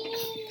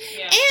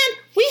 Yeah. And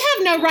we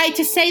have no right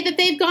to say that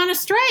they've gone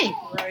astray.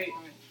 Right.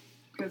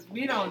 Because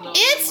we don't know.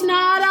 It's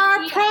not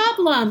our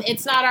problem.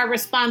 It's not our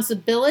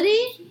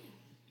responsibility.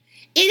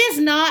 It is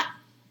not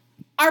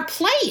our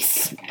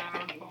place.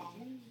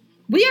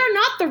 We are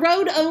not the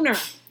road owner.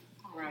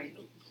 Right.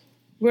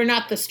 We're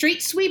not the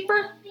street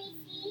sweeper.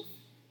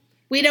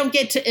 We don't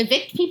get to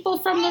evict people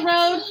from the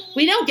road.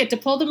 We don't get to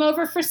pull them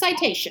over for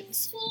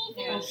citations.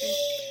 Yeah.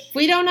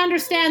 We don't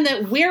understand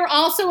that we're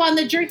also on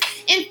the journey.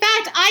 In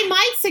fact, I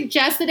might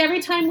suggest that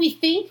every time we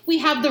think we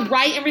have the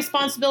right and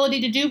responsibility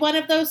to do one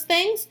of those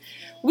things,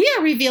 we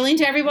are revealing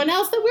to everyone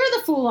else that we're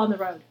the fool on the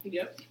road.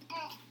 Yep.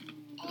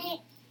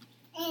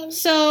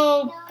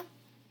 So,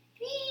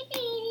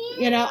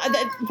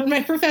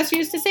 my professor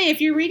used to say,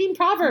 if you're reading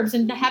Proverbs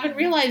and haven't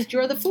realized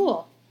you're the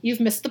fool, you've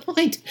missed the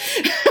point.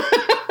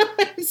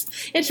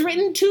 It's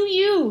written to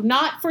you,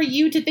 not for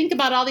you to think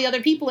about all the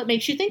other people it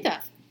makes you think of.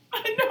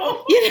 I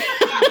know.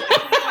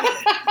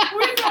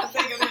 We're not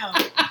thinking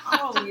of.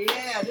 Oh,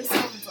 yeah. This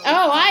sounds like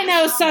I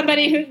know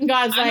somebody who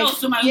God's I like... know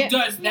somebody who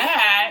does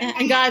that.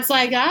 And God's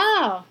like,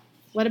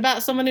 what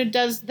about someone who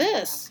does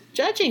this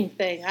judging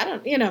thing? I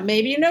don't,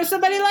 maybe you know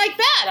somebody like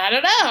that. I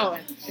don't know.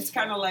 It's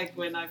kind of like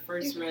when I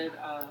first read,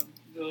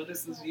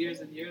 this was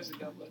years and years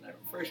ago, when I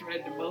first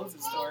read the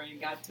Moses story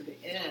and got to the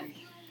end.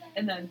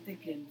 And I'm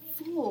thinking,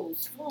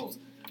 fools.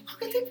 How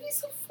could they be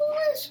so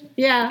foolish?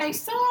 Yeah. They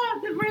saw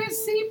the Red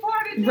Sea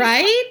parted.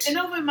 Right? And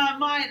over in my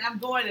mind, I'm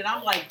going and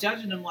I'm like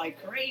judging them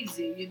like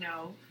crazy,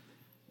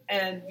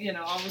 And,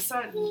 all of a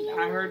sudden,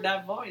 I heard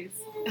that voice.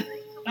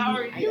 How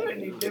are you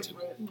any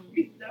different?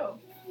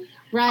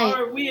 Right.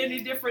 How are we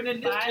any different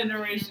in this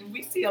generation?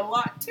 We see a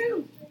lot,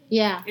 too.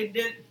 Yeah.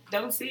 It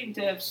don't seem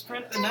to have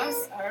strengthened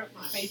us, our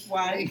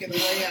faith-wise. Making a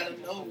way out of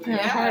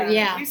nowhere.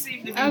 Yeah. We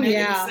seem to be making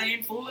the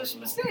same foolish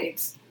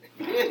mistakes.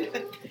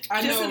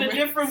 I Just know, in a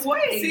different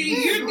way.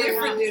 See, you're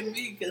different than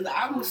me because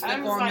I was stuck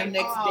on like, the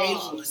next day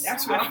one.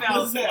 That's what I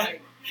felt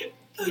like.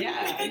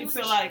 Yeah, you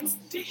feel like,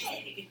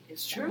 dang,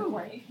 it's true.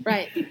 Right.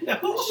 Right. The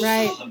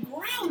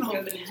ground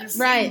over there.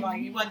 Right.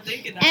 Like you wasn't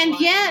thinking that And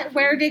much. yet,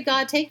 where did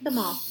God take them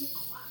all?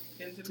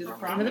 Into To the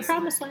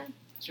promised land.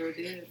 Sure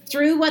did.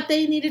 Through what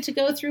they needed to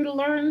go through to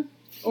learn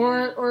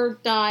or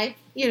die,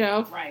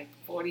 Right.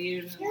 40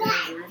 years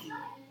later.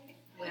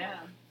 Yeah.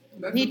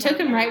 He took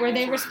them right where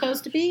they were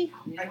supposed to be.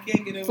 I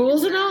can't get over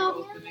Fools and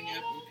all.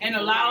 And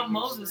allowed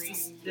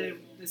Moses to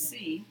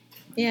see.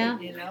 Yeah.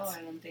 And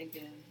I'm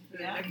thinking,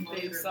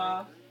 Moses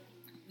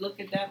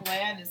looked at that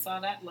land and saw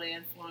that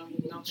land flowing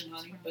with milk and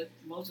honey, but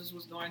Moses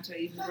was going to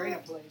an even greater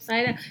place.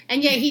 I know.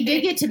 And yet he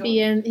did get to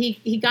be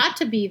he got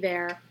to be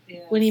there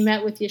when he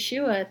met with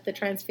Yeshua at the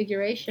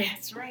Transfiguration.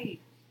 That's right.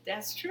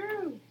 That's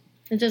true.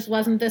 It just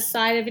wasn't this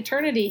side of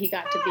eternity he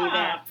got to be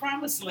there.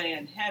 Promised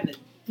land, heaven.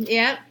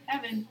 Yep.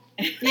 Heaven.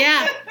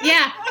 Yeah.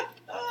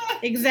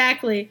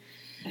 Exactly.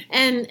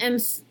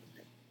 And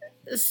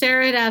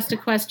Sarah had asked a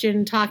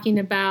question talking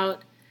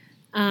about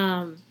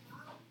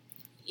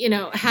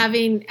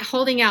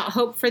holding out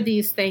hope for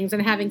these things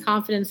and having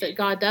confidence that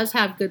God does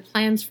have good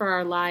plans for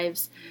our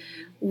lives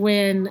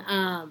when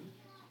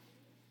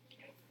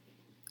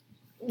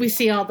we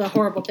see all the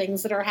horrible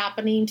things that are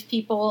happening to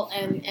people,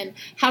 and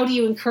how do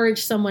you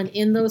encourage someone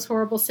in those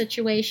horrible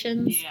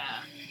situations?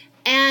 Yeah.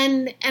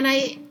 And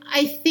I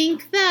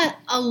think that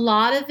a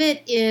lot of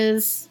it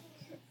is,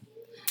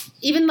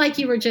 even like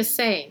you were just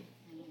saying,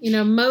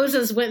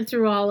 Moses went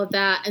through all of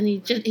that, and he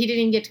didn't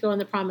even get to go in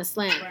the promised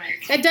land. Right.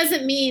 That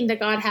doesn't mean that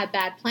God had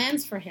bad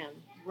plans for him.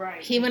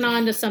 Right. He went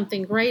on to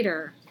something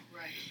greater.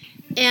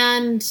 Right.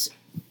 And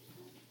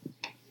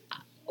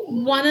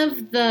one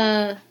of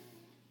the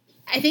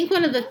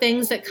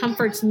things that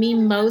comforts me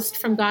most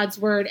from God's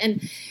word,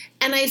 and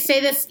I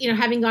say this,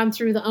 having gone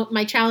through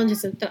my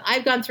challenges that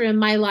I've gone through in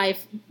my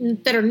life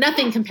that are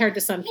nothing compared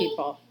to some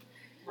people.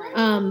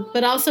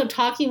 But also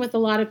talking with a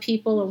lot of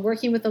people and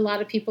working with a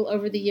lot of people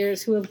over the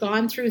years who have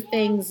gone through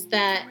things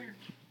that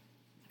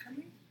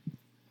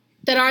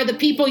are the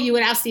people you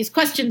would ask these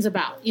questions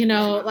about,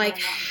 like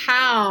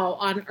how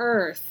on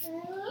earth.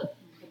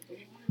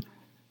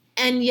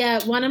 And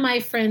yet one of my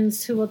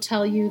friends who will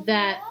tell you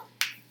that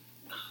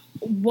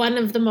one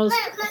of the most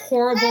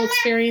horrible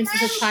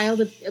experiences of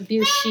child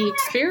abuse she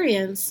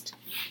experienced,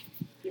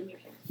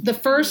 the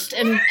first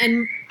and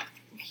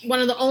one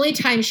of the only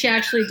times she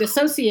actually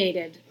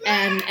dissociated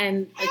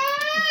and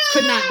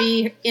could not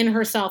be in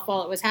herself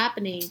while it was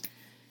happening,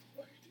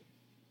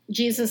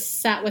 Jesus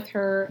sat with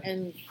her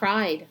and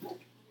cried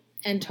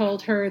and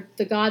told her,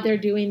 the God they're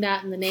doing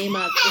that in the name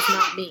of is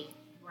not me.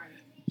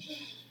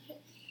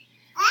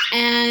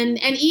 And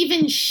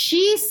even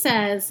she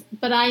says,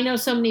 but I know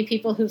so many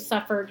people who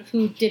suffered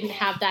who didn't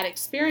have that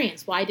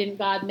experience. Why didn't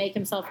God make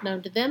himself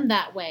known to them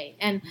that way?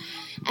 And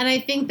I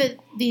think that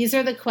these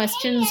are the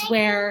questions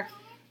where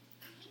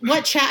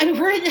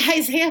we're in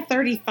Isaiah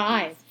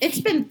 35.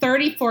 It's been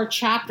 34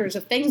 chapters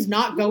of things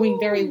not going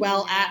very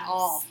well at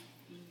all.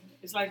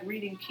 It's like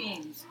reading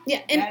Kings.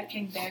 Yeah, bad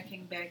king, bad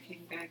king, bad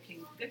king, bad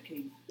king, good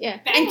king. Yeah,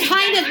 Bad and king,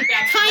 kind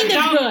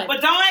of good.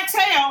 But don't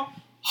exhale.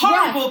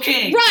 Horrible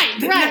king. Right.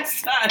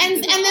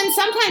 And then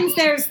sometimes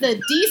there's the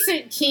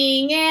decent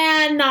king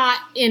and not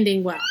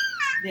ending well.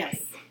 Yes.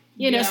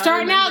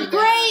 Starting out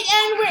great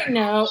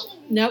and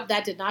nope,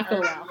 that did not go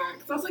well.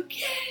 I was like,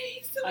 yay,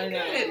 he's so good.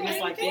 It's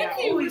like,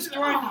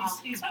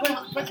 he's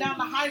put down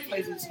the high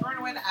places. He's throwing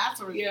away the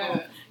Asherah.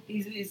 Yeah.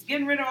 He's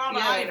getting rid of all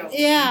the idols.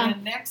 Yeah.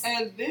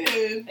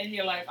 And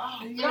you're like, oh,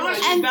 gosh,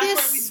 and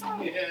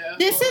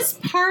this is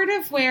part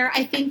of where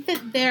I think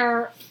that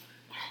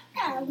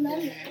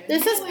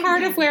this is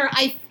part of where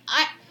I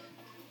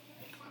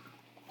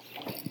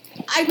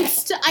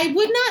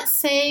would not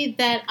say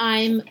that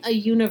I'm a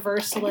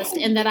universalist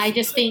and that I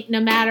just think no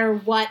matter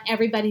what,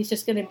 everybody's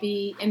just going to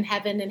be in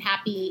heaven and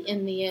happy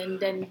in the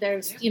end. And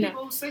there's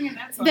people singing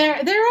that song.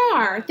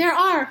 There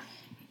are.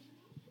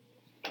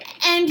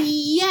 And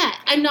yet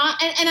I'm not,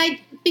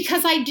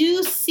 because I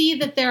do see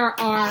that there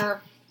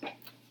are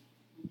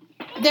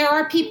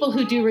people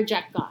who do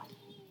reject God.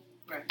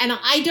 Right. And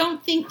I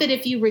don't think that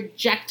if you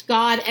reject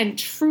God and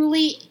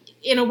truly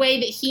in a way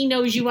that he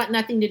knows you want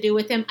nothing to do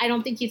with him, I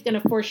don't think he's going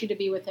to force you to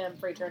be with him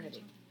for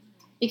eternity,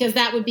 because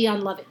that would be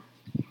unloving.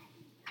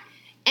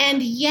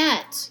 And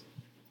yet,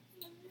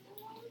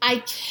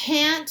 I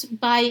can't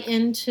buy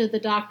into the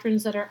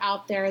doctrines that are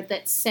out there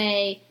that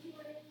say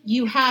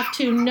you have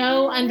to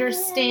know,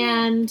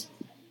 understand,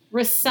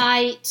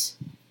 recite,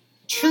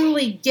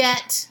 truly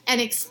get, and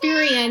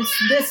experience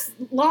this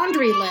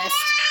laundry list.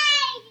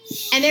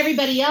 And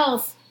everybody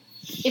else,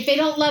 if they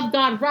don't love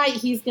God right,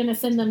 he's going to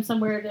send them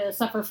somewhere to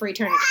suffer for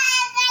eternity.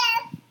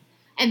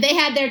 And they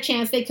had their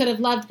chance. They could have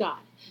loved God.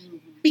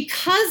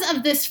 Because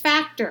of this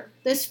factor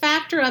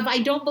of I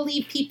don't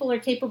believe people are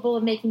capable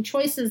of making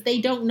choices they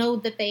don't know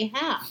that they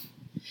have.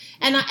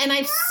 And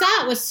I've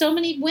sat with so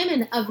many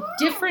women of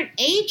different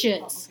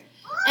ages,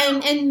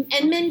 and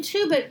men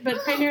too,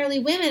 but primarily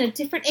women of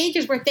different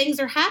ages where things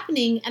are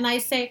happening. And I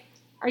say,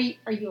 are you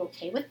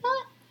okay with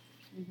that?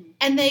 Mm-hmm.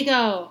 And they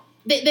go,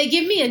 they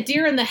give me a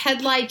deer in the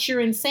headlights, you're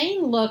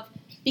insane look,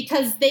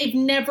 because they've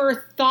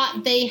never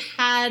thought they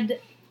had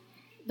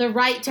the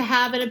right to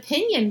have an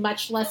opinion,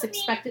 much less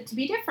expect it to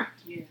be different.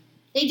 Yeah.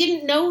 They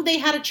didn't know they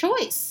had a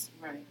choice.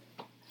 Right.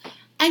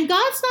 And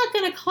God's not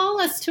going to call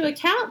us to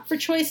account for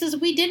choices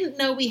we didn't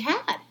know we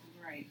had.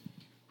 Right.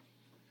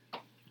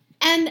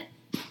 And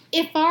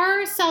if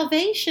our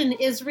salvation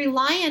is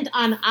reliant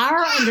on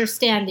our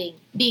understanding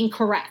being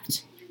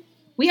correct,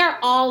 we are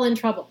all in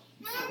trouble.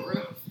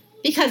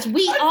 Because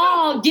we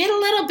all get a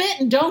little bit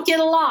and don't get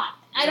a lot.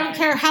 I don't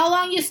care how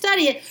long you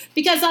study it,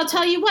 because I'll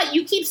tell you what,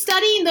 you keep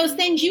studying those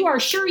things you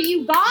are sure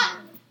you got,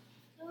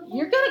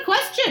 you're going to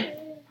question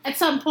at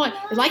some point.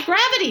 It's like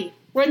gravity,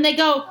 when they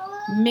go,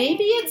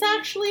 maybe it's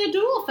actually a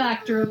dual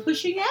factor of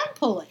pushing and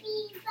pulling.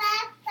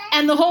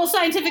 And the whole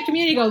scientific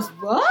community goes,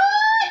 what?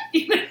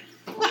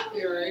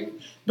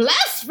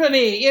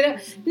 Blasphemy.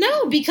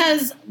 No,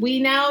 because we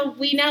now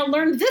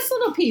learned this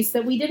little piece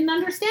that we didn't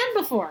understand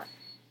before.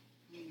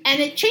 And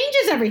it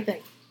changes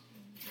everything.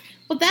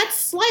 Well,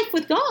 that's life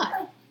with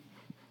God.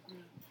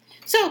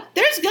 So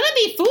there's going to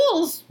be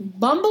fools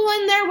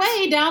bumbling their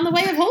way down the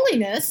way of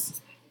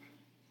holiness.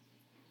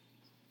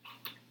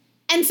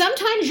 And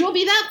sometimes you'll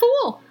be that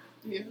fool.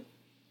 Yeah.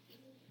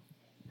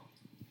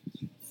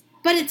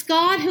 But it's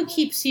God who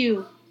keeps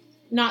you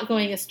not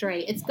going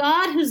astray. It's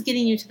God who's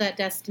getting you to that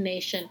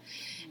destination.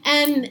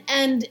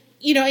 And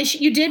you know,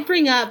 you did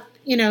bring up,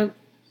 you know,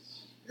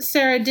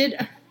 Sarah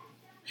did.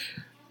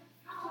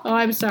 Oh,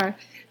 I'm sorry.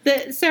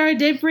 Sarah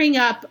did bring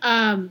up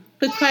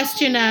the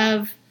question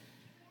of,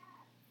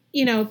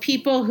 you know,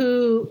 people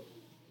who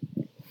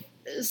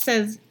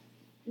says,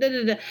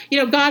 you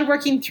know, God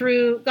working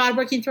through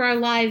our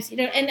lives, you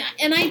know,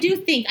 and I do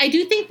think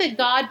that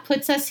God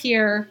puts us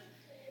here,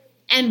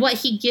 and what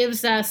He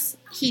gives us,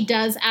 He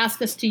does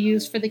ask us to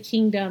use for the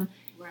kingdom,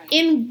 right,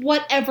 in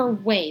whatever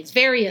ways,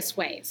 various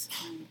ways.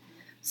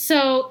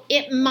 So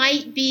it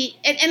might be,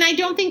 and I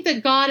don't think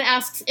that God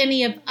asks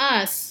any of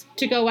us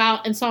to go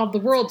out and solve the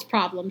world's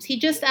problems. He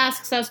just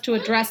asks us to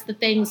address the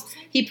things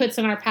He puts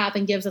in our path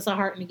and gives us a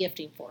heart and a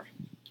gifting for.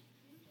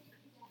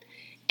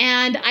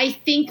 And I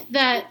think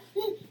that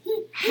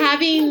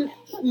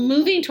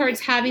moving towards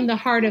having the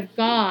heart of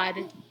God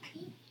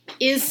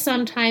is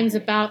sometimes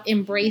about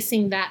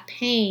embracing that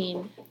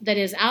pain that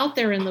is out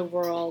there in the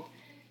world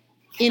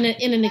in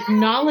an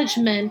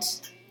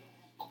acknowledgement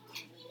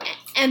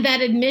and that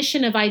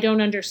admission of I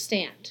don't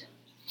understand.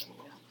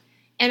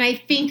 And I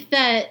think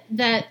that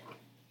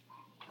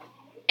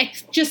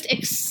just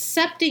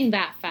accepting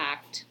that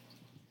fact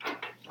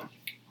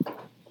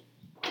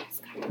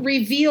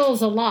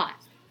reveals a lot.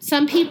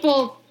 Some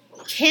people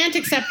can't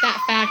accept that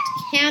fact,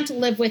 can't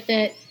live with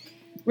it,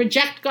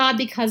 reject God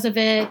because of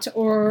it,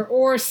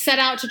 or set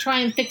out to try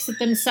and fix it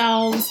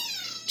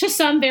themselves, to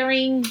some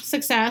varying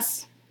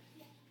success.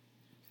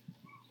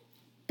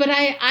 But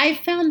I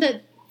found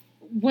that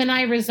when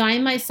I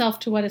resign myself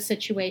to what a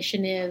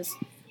situation is,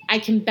 I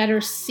can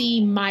better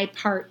see my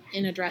part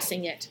in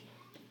addressing it,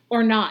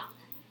 or not.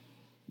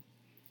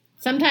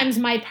 Sometimes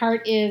my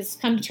part is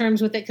come to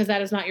terms with it because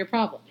that is not your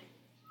problem.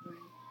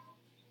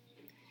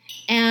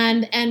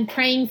 And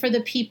praying for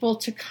the people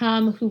to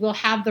come who will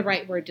have the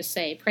right word to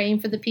say. Praying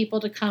for the people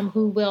to come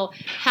who will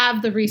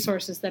have the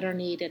resources that are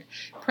needed.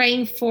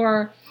 Praying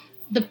for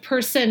the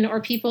person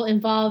or people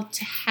involved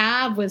to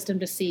have wisdom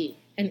to see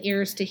and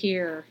ears to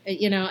hear,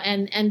 you know,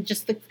 and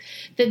just that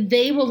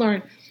they will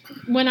learn.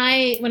 When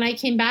I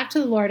came back to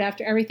the Lord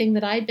after everything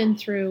that I'd been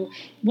through,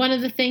 one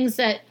of the things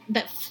that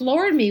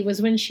floored me was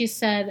when she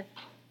said,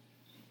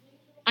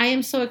 I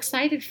am so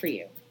excited for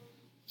you.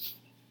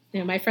 You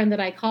know, my friend that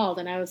I called,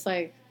 and I was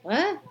like,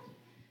 what?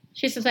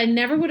 She says, I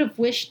never would have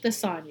wished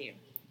this on you.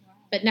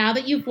 But now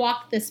that you've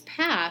walked this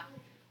path,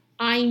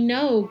 I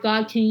know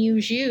God can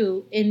use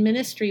you in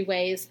ministry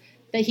ways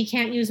that He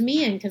can't use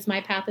me in because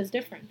my path is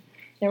different.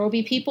 There will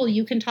be people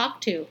you can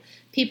talk to,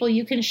 people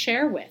you can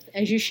share with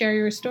as you share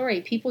your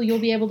story, people you'll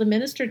be able to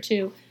minister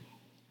to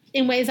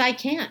in ways I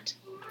can't.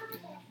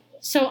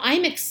 So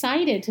I'm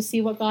excited to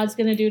see what God's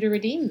going to do to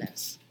redeem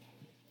this.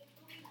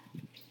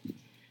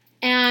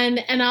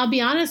 And I'll be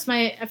honest,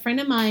 a friend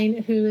of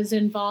mine who is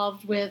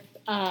involved with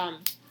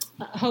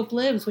Hope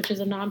Lives, which is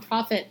a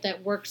nonprofit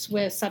that works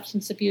with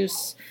substance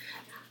abuse,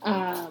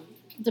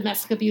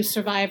 domestic abuse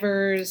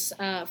survivors,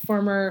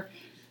 former,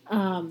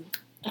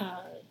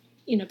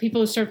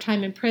 people who serve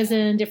time in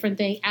prison, different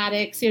things,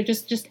 addicts,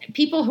 just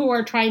people who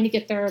are trying to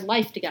get their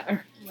life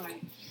together.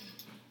 Right.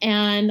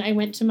 And I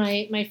went to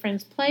my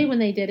friend's play when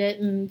they did it,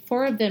 and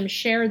 4 of them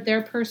shared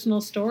their personal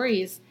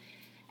stories.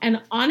 And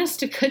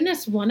honest to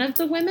goodness, one of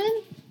the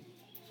women,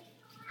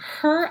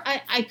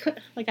 I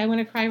want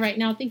to cry right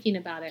now thinking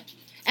about it.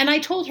 And I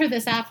told her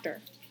this after.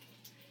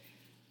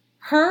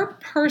 Her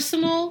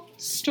personal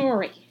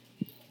story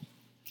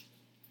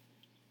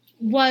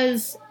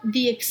was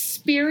the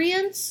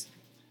experience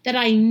that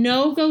I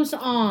know goes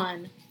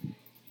on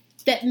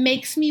that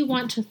makes me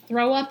want to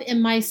throw up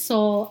in my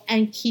soul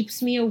and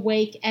keeps me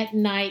awake at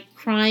night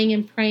crying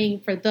and praying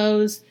for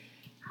those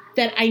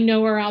that I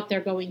know are out there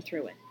going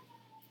through it.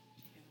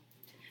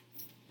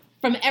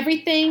 From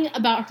everything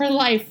about her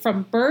life,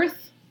 from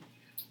birth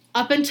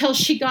up until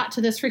she got to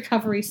this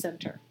recovery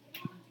center.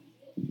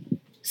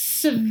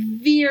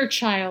 Severe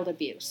child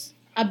abuse,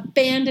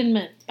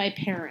 abandonment by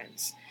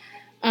parents,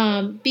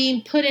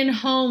 being put in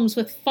homes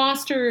with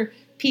foster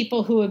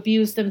people who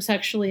abused them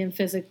sexually and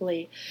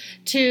physically,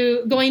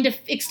 to going to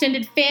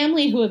extended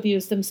family who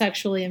abused them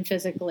sexually and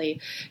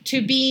physically,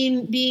 to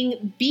being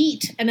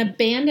beat and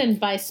abandoned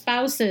by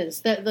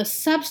spouses, the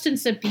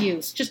substance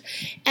abuse,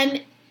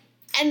 I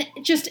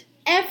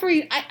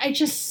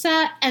just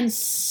sat and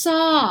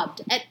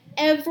sobbed at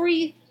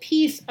every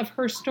piece of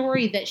her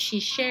story that she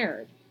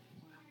shared.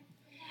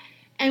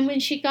 And when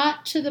she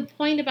got to the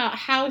point about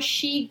how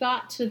she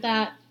got to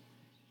that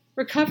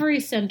recovery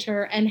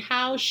center and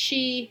how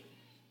she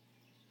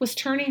was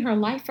turning her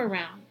life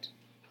around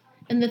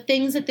and the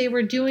things that they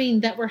were doing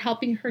that were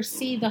helping her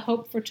see the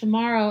hope for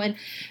tomorrow.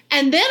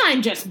 And then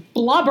I'm just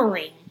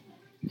blubbering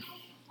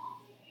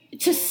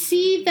to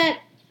see that.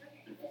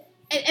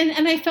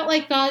 And I felt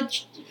like God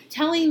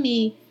telling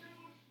me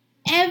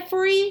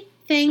everything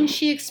everything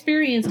she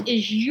experienced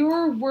is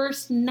your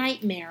worst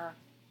nightmare.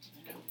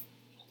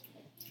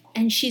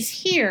 And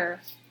she's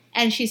here,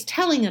 and she's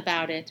telling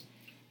about it,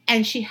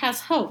 and she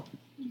has hope.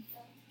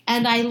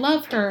 And I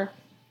love her,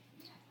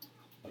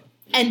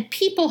 and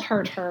people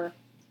hurt her.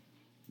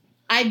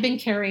 I've been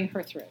carrying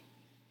her through.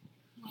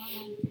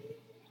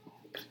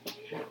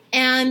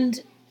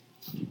 And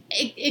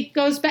it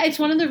goes back. It's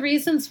one of the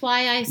reasons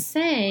why I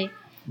say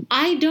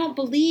I don't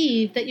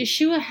believe that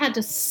Yeshua had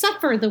to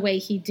suffer the way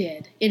he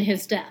did in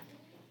his death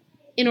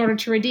in order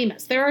to redeem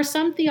us. There are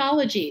some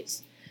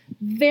theologies,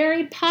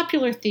 very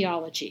popular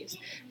theologies,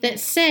 that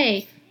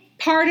say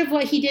part of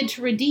what he did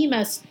to redeem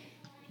us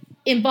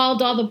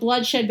involved all the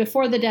bloodshed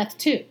before the death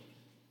too.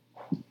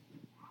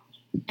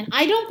 And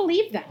I don't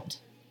believe that.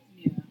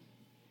 Yeah.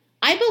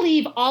 I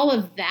believe all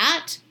of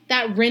that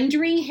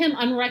rendering him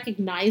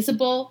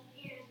unrecognizable,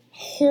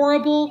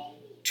 horrible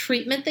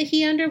treatment that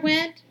he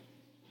underwent,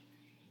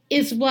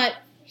 is what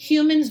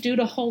humans do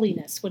to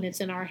holiness when it's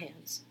in our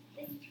hands.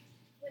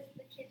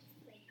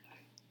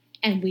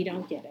 And we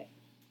don't get it.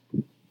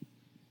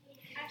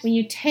 When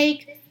you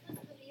take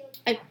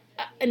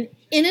an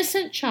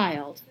innocent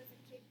child,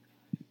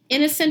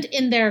 innocent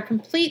in their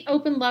complete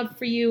open love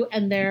for you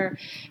and their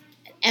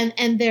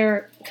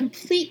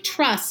complete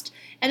trust,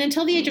 and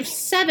until the age of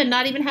 7,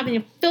 not even having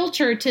a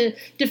filter to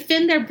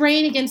defend their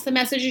brain against the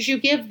messages you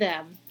give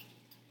them.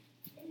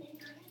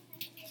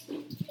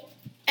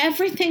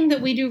 Everything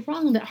that we do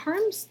wrong that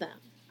harms them.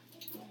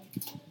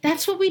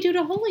 That's what we do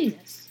to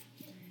holiness.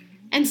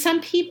 And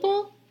some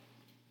people,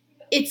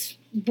 it's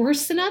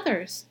worse than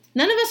others.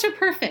 None of us are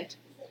perfect.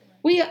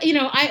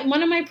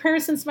 One of my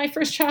prayers since my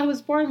first child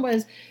was born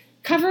was,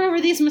 cover over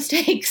these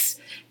mistakes,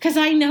 because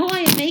I know I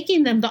am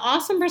making them. The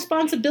awesome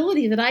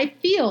responsibility that I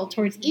feel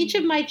towards each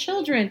of my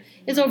children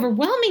is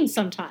overwhelming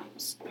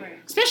sometimes,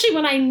 especially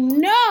when I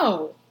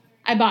know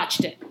I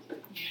botched it.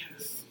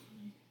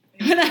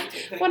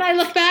 When I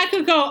look back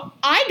and go,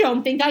 I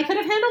don't think I could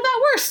have handled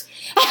that worse.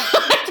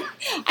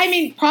 I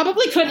mean,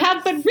 probably could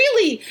have, but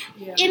really,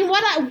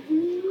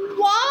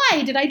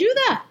 why did I do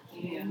that?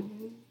 Yeah.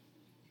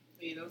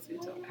 You don't see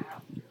until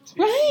after.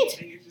 Right.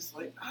 And you're just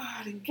like,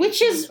 I didn't get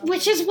which is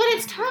what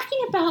it's talking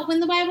about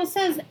when the Bible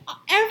says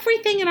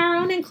everything in our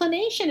own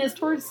inclination is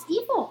towards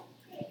evil.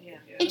 Yeah.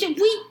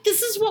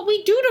 This is what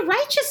we do to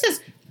righteousness.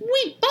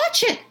 We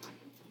botch it.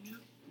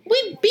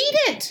 We beat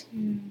it.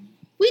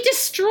 We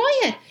destroy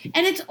it.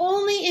 And it's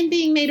only in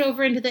being made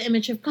over into the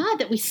image of God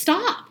that we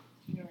stop.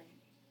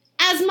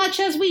 As much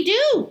as we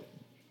do.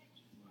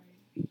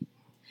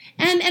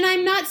 And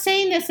I'm not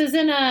saying this as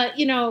in a,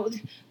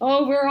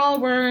 we're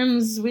all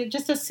worms, we're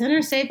just a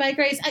sinner saved by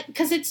grace.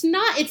 Because it's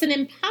not. It's an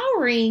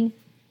empowering,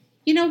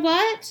 you know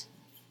what?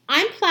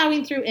 I'm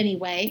plowing through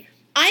anyway.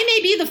 I may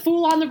be the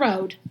fool on the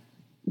road.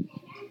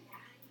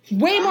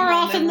 Way more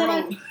often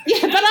than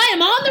but I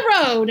am on the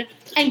road.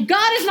 And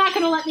God is not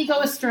going to let me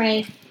go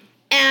astray.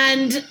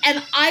 And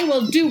I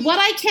will do what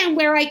I can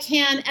where I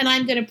can, and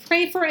I'm going to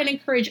pray for and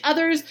encourage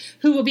others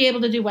who will be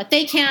able to do what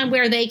they can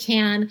where they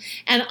can.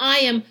 And I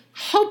am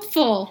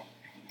hopeful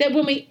that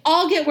when we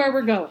all get where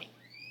we're going,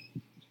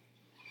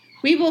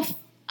 we will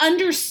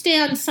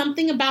understand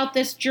something about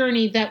this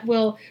journey that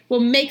will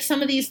make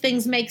some of these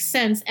things make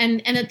sense.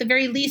 And at the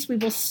very least, we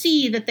will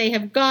see that they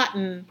have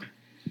gotten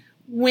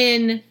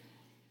when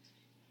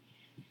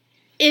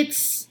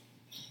it's...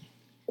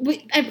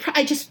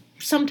 I just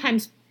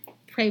sometimes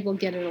pray we'll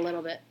get it a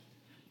little bit.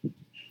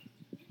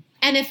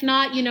 And if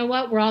not, you know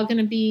what? We're all going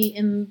to be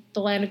in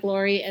the land of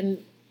glory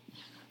and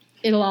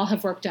it'll all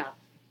have worked out.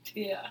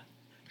 Yeah.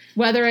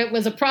 Whether it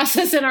was a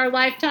process in our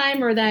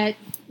lifetime or that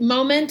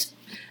moment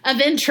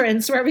of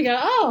entrance where we go,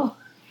 oh,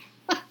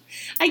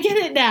 I get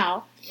it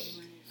now.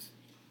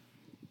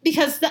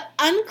 Because the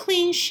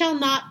unclean shall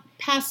not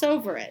pass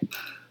over it.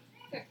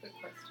 Okay, quick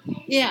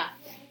question. Yeah.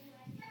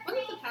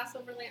 Wasn't the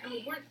Passover lamb,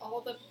 weren't all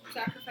the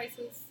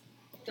sacrifices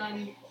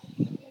done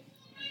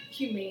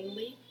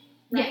humanely,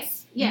 right?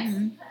 Yes.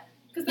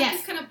 Because that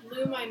just kind of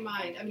blew my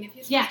mind. I mean, if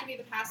he's supposed to be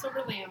the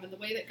Passover lamb, and the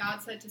way that God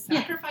said to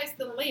sacrifice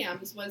the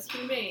lambs was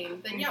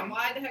humane, then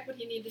why the heck would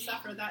he need to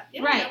suffer that?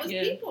 Yeah, right. That was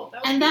people.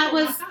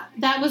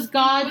 That was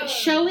God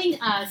showing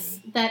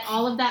us that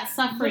all of that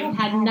suffering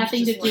had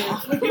nothing to do.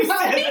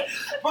 My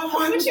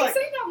mom was like,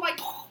 saying that, I'm like,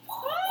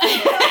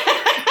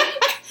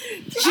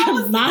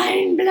 she's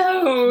mind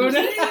blown.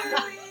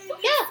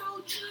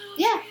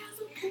 Yeah.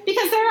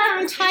 Because there are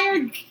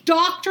entire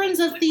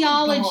doctrines of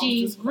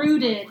theology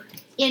rooted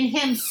in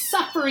him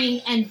suffering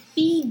and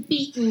being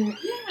beaten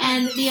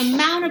and the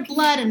amount of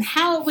blood and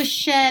how it was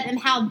shed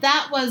and how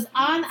that was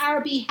on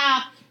our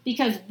behalf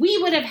because we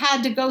would have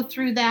had to go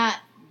through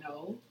that.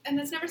 No. And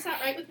that's never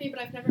sat right with me, but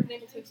I've never been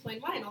able to explain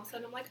why. And all of a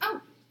sudden I'm like,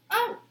 oh,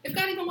 if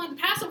God even wanted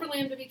the Passover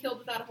lamb to be killed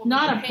without a whole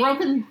not a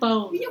broken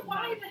bone. Yeah,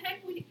 why the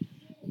heck would he?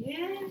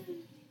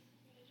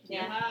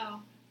 Yeah.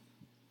 Wow.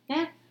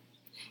 Yeah.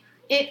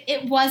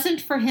 It wasn't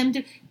for him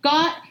to...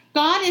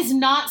 God is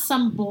not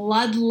some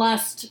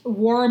bloodlust,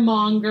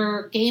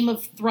 warmonger, Game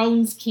of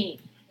Thrones king.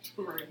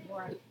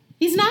 Right.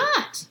 He's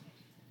not.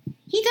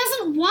 He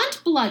doesn't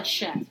want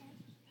bloodshed.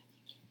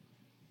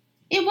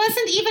 It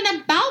wasn't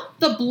even about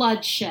the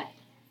bloodshed.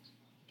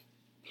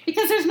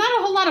 Because there's not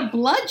a whole lot of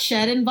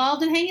bloodshed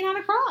involved in hanging on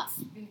a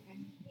cross.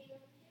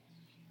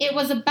 It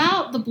was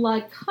about the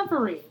blood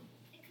covering.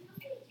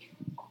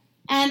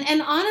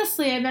 And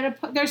honestly,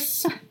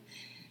 there's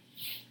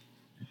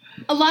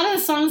a lot of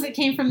the songs that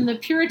came from the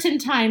Puritan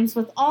times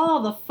with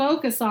all the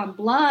focus on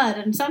blood,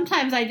 and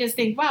sometimes I just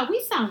think, wow,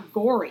 we sound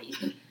gory.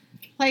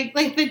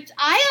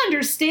 I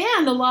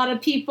understand a lot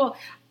of people.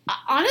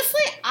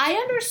 Honestly, I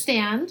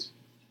understand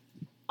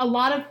a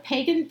lot of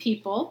pagan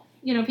people,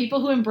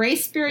 people who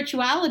embrace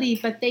spirituality,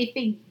 but they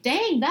think,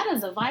 dang, that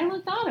is a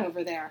violent God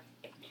over there.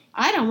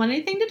 I don't want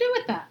anything to do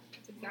with that.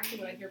 That's exactly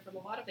what I hear from a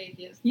lot of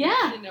atheists.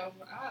 Yeah.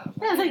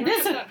 It's like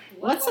this.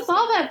 What's with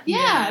all that?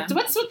 Yeah.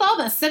 What's with all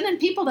the sending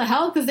people to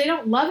hell because they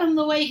don't love him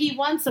the way he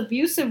wants?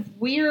 Abusive,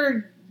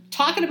 weird,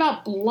 talking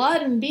about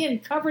blood and being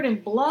covered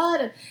in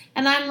blood.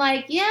 And I'm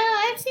like, yeah,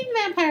 I've seen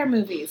vampire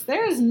movies.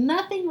 There is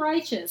nothing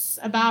righteous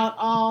about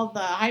all the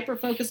hyper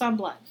focus on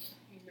blood.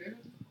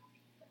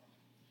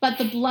 But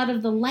the blood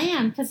of the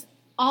Lamb, because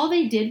all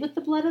they did with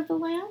the blood of the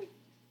Lamb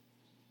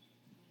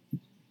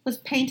was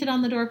painted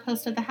on the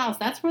doorpost of the house.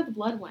 That's where the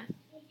blood went.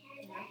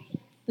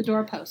 The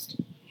doorpost.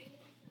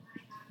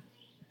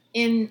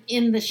 In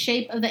the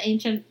shape of the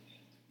ancient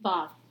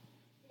Vav.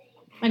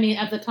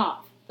 Of the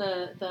top.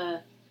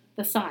 The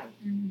side.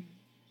 Mm-hmm.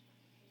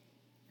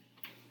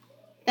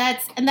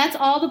 That's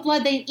all the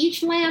blood.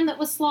 Each lamb that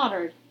was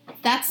slaughtered,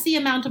 that's the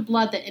amount of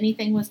blood that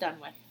anything was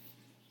done with.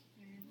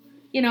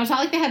 It's not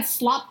like they had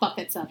slop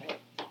buckets of it.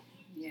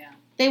 Yeah.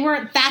 They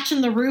weren't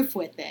thatching the roof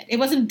with it. It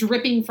wasn't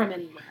dripping from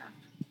anywhere.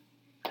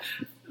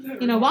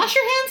 Wash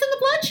your hands in the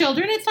blood,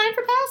 children. It's time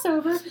for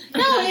Passover.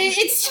 No,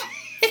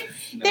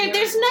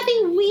 there's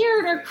nothing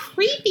weird or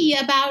creepy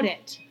about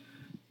it.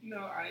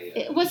 No,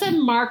 it was a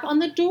mark on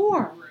the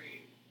door.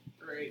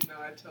 Right.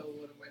 No, I told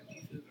one of my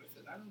nieces, I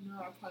said, I don't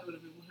know, I probably would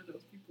have been one of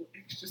those people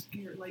extra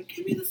scared, like,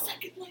 give me the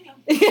second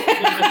lamb.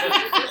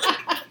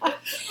 I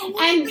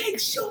want to make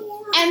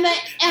sure. And I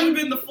would have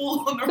been the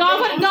fool on the road. God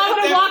would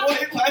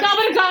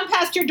have gone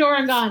past your door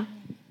and gone,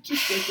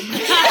 just thinking.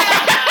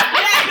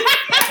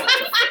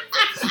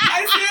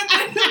 I said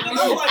that.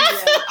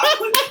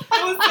 I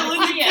was telling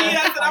the kid, I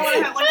said I would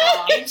have had like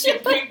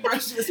ancient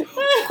paintbrushes.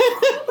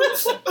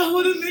 I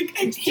would have been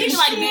extra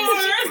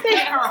sure.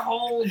 Get her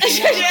whole door.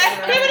 He would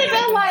have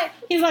been like,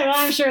 he's like, well,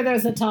 I'm sure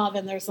there's a tub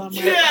in there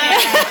somewhere. Yeah.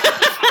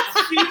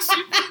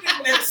 she put it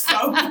in there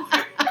somewhere.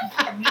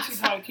 You should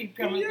probably keep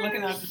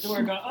looking out the door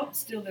and go, oh,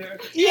 still there.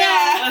 Yeah.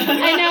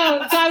 I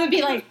know. So I would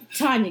be like,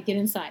 Tanya, get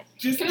inside.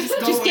 Just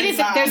get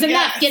inside. There's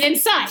enough. Get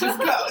inside. Just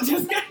go.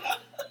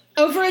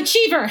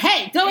 Overachiever.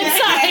 Hey, go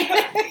inside.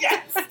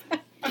 Yes.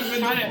 I've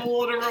been the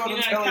fool on the road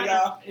until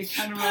y'all. It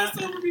kind of reminds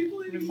me of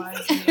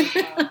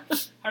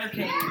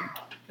hurricane.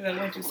 Because I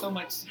went through so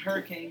much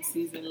hurricane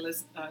season,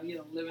 living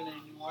in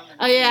New Orleans.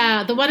 Oh,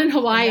 yeah. The one in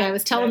Hawaii, I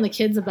was telling the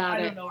kids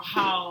about it. I don't know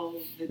how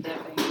the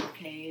death angel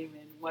came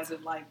and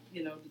wasn't like,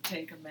 the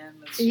Ten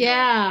Commandments.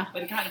 Yeah.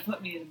 But it kind of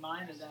put me in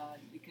mind of that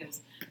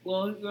because,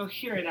 we'll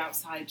hear it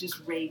outside just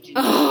raging,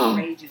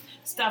 raging.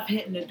 Stuff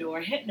hitting the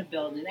door, hitting the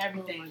building,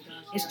 everything.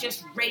 It's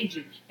just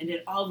raging. And then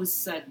all of a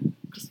sudden,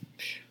 just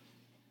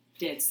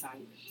dead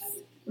silence.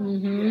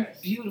 Mm-hmm.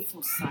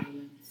 Beautiful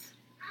silence.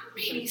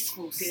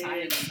 Peaceful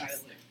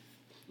silence.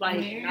 Like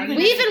we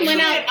even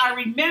went out. I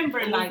remember,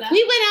 we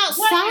went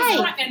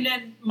outside, and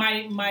then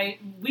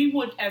we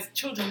would as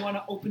children want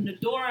to open the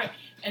door,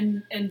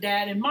 and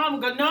Dad and Mom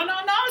would go, no,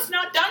 it's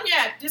not done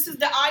yet. This is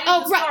the eye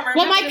of the storm.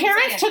 Well, my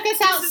parents took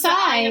us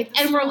outside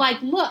and were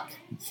like, look,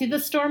 see the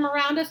storm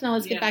around us? Now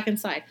let's get back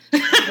inside.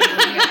 But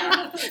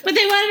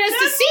they wanted us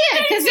to see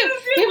it because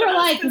we were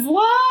like,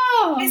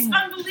 whoa, it's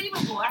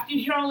unbelievable after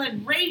you hear all that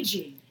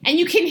raging. And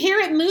you can hear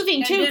it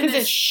moving too because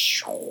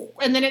it's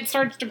and then it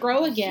starts to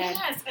grow again.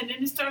 Yes, and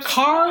then it starts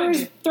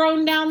cars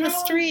thrown down the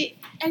street,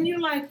 and you're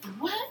like,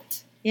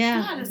 "What?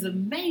 Yeah, God is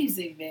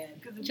amazing, man."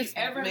 Because just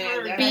ever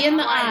heard be in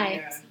the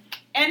eye,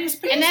 and it's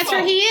peaceful. And that's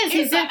where he is.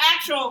 He's the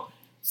actual.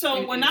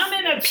 So when I'm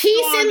in a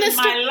peace in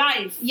my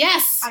life,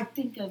 yes, I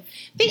think of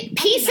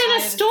peace in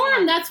a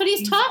storm. That's what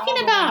he's talking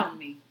about.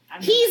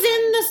 He's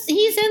in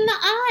the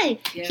eye.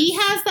 Yes. He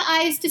has the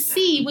eyes to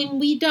see when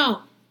we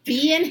don't.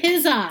 Be in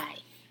his eye.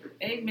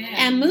 Amen.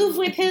 And move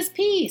with his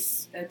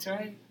peace. That's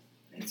right.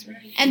 That's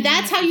right. And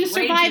that's how you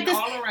survive this.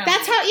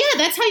 That's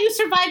how you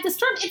survive the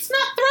storm. It's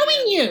not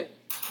throwing you.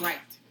 Right.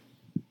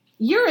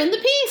 You're in the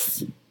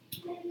peace.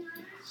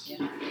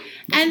 Yeah.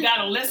 And you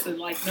gotta listen,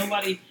 like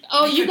nobody.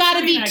 Oh, you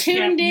gotta be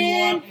tuned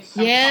in.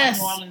 Yes.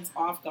 New Orleans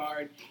off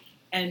guard,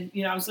 and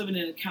I was living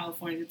in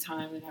California at the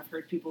time, and I've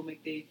heard people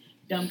make the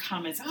dumb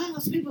comments. Oh,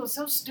 those people are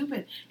so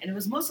stupid, and it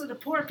was mostly the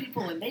poor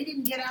people, and they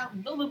didn't get out,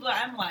 and blah blah blah.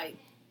 I'm like.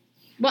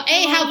 Well,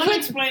 let me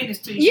explain this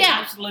to you.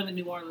 I used to live in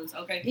New Orleans,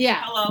 okay?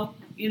 Yeah. Hello.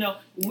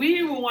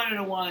 We were one of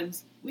the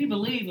ones, we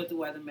believed what the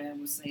weatherman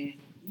was saying.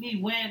 We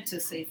went to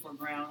safer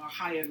ground or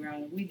higher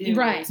ground. We did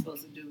what we were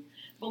supposed to do.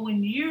 But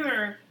when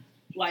you're,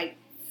 like,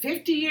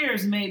 50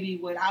 years maybe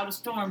without a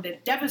storm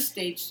that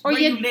devastates where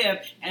you live,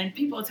 and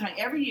people tell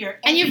every year.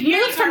 And you've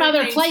moved from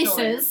other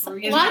places.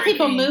 A lot of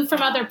people moved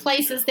from other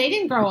places. They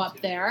didn't grow up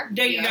there.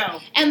 There you go.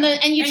 And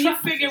you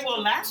figure,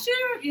 well, last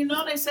year,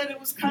 they said it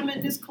was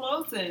coming this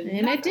close, and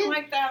it did.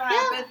 Like that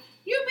happened.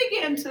 You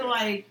begin to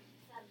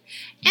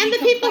And the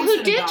people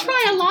who did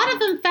try, a lot of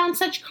them found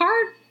such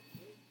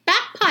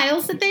back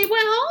piles that they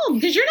went home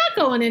because you're not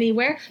going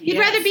anywhere. You'd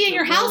rather be in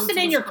your house than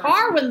in your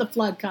car when the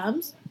flood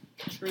comes.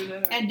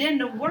 And then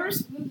the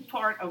worst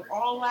part of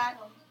all that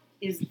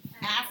is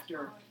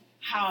after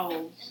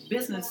how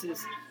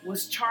businesses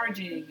was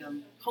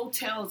charging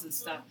hotels and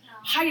stuff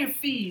higher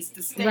fees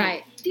to stay.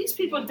 Right. These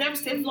people are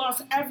devastated,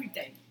 lost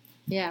everything.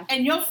 Yeah.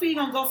 And your fee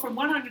gonna go from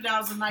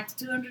 $100 a night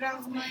to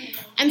 $200 a night.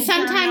 And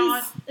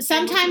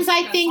sometimes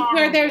I think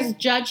where there's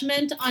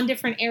judgment on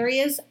different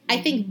areas,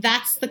 I think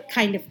that's the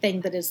kind of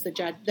thing that is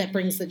that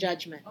brings the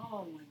judgment.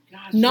 Oh my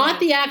gosh. Not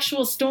the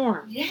actual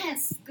storm.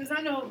 Yes, because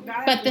I know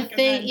guys. But the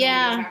thing,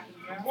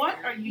 what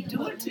are you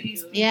doing to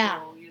these people?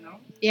 Yeah.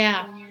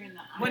 Yeah.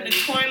 When the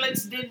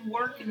toilets didn't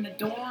work in the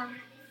dorm,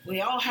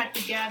 we all had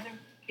to gather.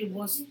 It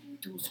was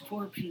those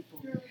poor people.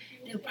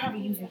 They were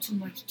probably using too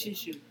much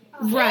tissue.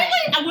 Right.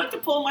 Really? I went to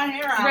pull my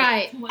hair out.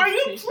 Right. Are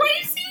you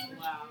crazy?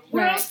 Wow.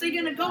 Where else are they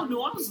going to go? New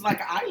Orleans is like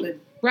an island.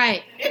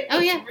 Right. Oh,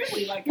 yeah.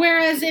 Really like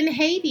whereas in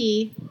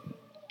Haiti,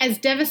 as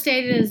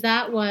devastated as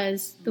that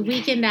was, the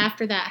weekend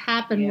after that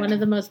happened, one of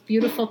the most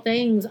beautiful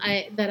things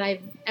that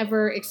I've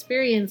ever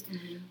experienced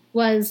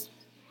was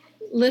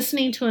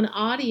listening to an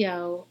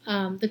audio,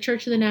 the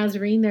Church of the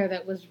Nazarene there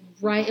that was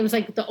right. It was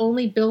like the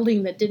only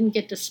building that didn't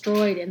get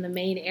destroyed in the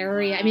main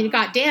area. I mean, it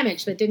got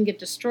damaged, but didn't get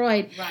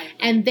destroyed. Right.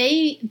 And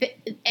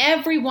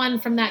everyone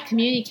from that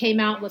community came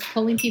out, was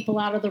pulling people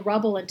out of the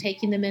rubble and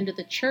taking them into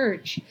the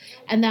church.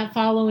 And that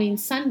following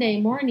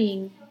Sunday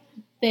morning,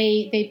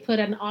 they put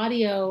an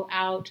audio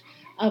out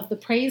of the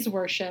praise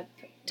worship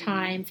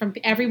time from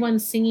everyone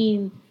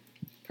singing,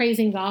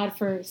 praising God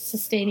for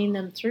sustaining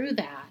them through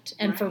that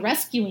and for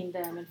rescuing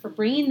them and for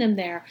bringing them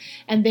there.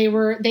 And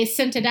they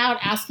sent it out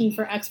asking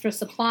for extra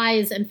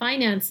supplies and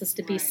finances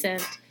to be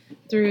sent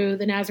through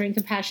the Nazarene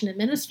Compassionate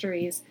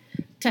Ministries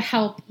to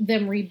help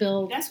them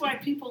rebuild. That's why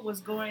people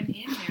was going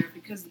in there,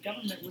 because the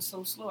government was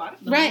so slow. I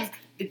don't know. Right.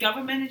 The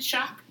government in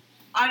shock?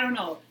 I don't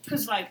know.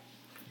 Because,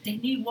 they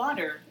need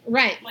water.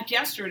 Right. Like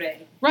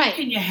yesterday. Right.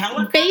 Can you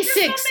helicopter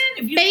Basics.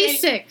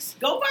 Basics.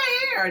 Go by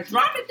air.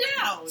 Drop it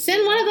down.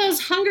 Send one of those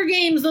Hunger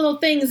Games little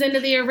things into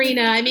the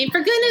arena. I mean, for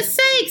goodness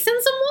sake,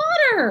 send some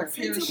water.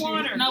 Send some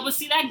water. No, but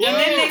see that. And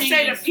then they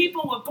say the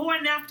people were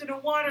going after the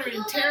water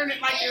and tearing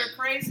it like they were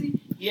crazy.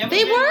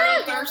 They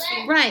were.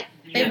 Thirsty? Right.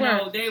 They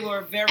were. They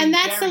were very. And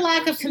that's very the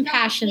lack thirsty. of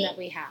compassion that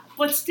we have.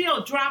 But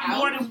still, drop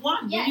more than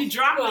one. When you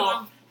drop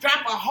them,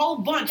 drop a whole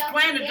bunch.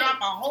 Plan to drop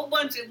a whole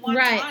bunch at one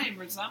time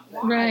or something.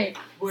 Right.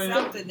 When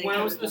I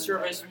was in the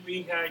service,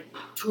 we had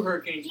 2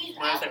 hurricanes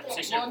when I was at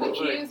position at Fort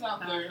Hood.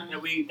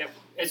 And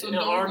as in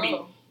the Army,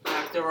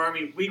 after the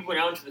Army, we went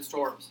out into the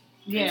storms.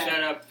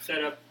 Yeah.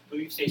 Set up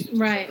belief stations.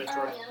 Right. One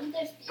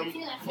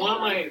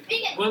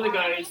of the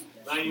guys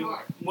I knew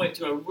went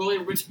to a really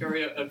rich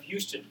area of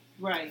Houston.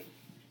 Right.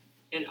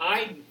 And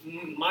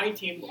my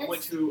team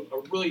went to a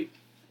really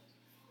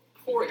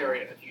poor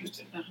area of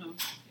Houston.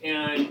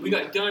 And we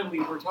got done, we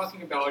were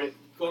talking about it,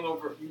 going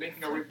over,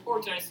 making our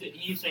reports, and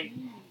he's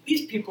saying,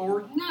 these people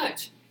were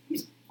nuts.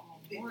 These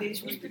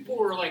people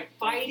were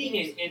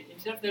fighting and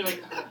stuff. They're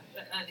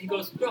and he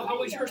goes, Bill, how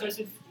was yours? I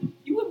said,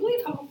 you wouldn't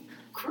believe how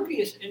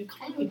courteous and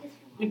kind.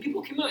 And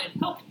people came out and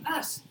helped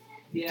us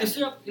to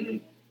set up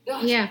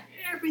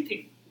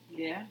everything.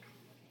 Yeah.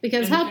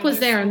 Because help was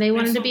there and they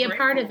wanted to be a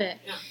part of it.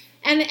 Yeah.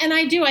 And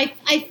I do. I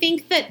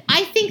think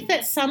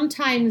that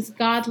sometimes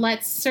God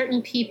lets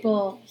certain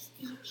people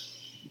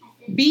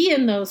be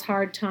in those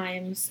hard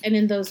times and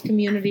in those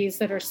communities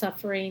that are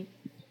suffering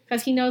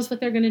because He knows what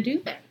they're going to do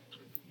there.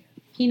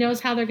 He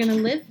knows how they're going to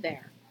live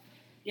there.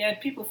 Yeah,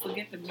 people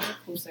forget the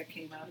miracles that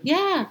came out of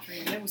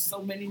Katrina. There was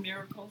so many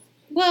miracles.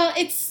 Well,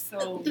 it's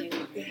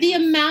the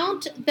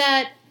amount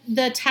that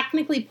the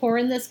technically poor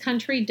in this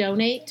country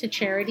donate to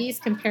charities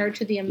compared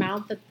to the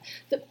amount that,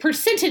 the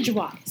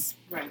percentage-wise.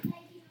 Right.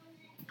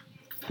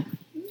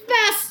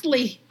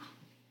 Vastly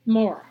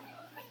more.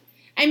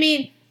 I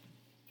mean,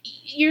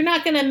 you're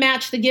not going to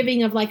match the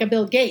giving of a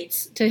Bill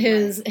Gates to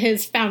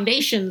his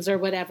foundations or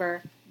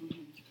whatever.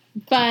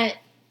 But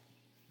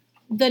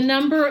the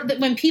number that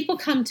when people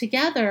come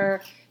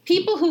together,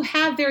 people who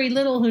have very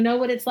little, who know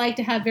what it's like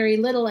to have very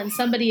little, and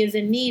somebody is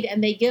in need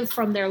and they give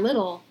from their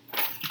little,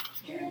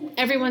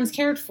 everyone's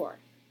cared for.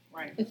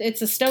 Right.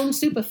 It's a stone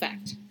soup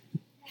effect.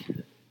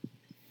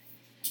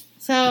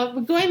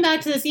 So going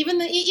back to this, even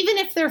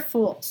if they're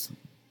fools.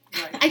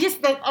 Right.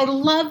 I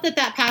love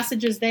that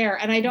passage is there,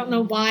 and I don't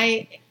know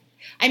why.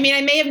 I mean,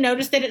 I may have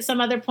noticed it at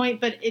some other point,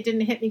 but it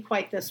didn't hit me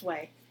quite this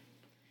way.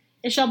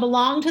 It shall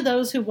belong to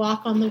those who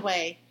walk on the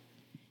way,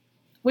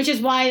 which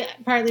is why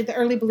partly the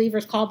early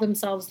believers called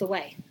themselves the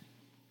way.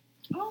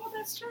 Oh,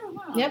 that's true.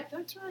 Wow. Yep.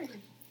 That's right.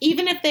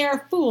 Even if they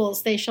are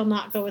fools, they shall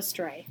not go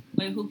astray.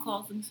 Wait, who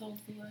calls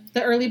themselves the way?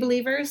 The early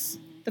believers,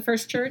 the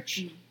first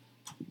church.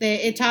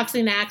 It talks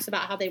in Acts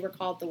about how they were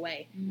called the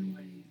way,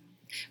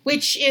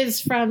 which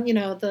is from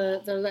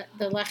the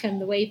lechem,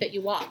 the way that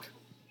you walk.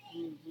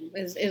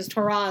 Is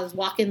Torah, is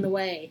walk in the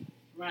way.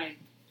 Right.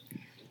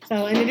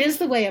 So, and it is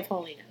the way of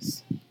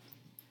holiness.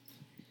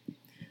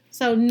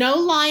 So, no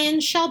lion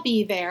shall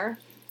be there,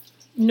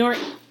 nor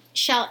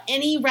shall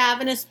any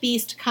ravenous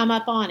beast come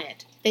up on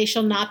it. They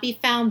shall not be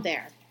found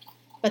there,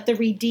 but the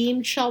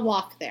redeemed shall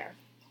walk there.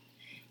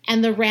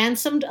 And the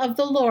ransomed of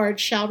the Lord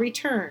shall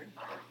return,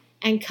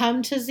 and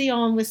come to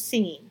Zion with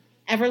singing.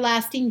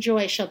 Everlasting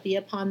joy shall be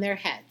upon their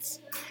heads.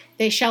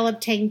 They shall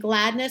obtain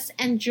gladness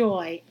and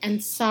joy,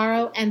 and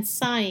sorrow and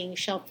sighing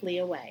shall flee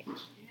away.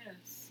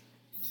 Yes.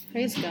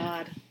 Praise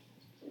God.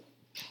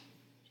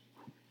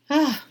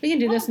 We can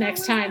do this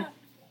next time.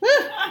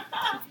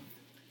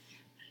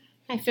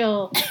 I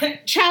feel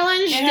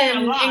challenged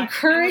and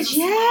encouraged.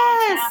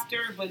 Yes.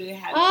 Chapter, but it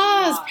had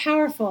it's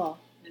powerful.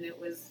 And it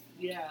was,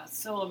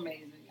 so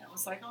amazing. I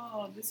was like,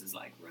 this is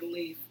like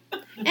relief.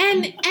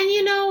 and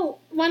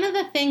one of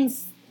the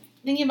things,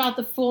 thinking about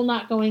the fool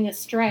not going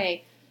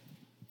astray,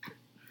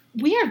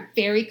 we are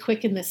very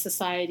quick in this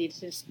society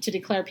to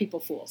declare people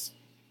fools.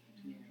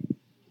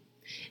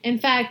 In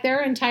fact, there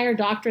are entire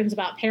doctrines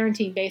about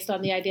parenting based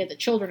on the idea that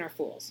children are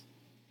fools.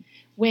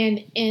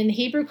 When in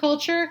Hebrew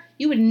culture,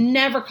 you would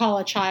never call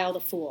a child a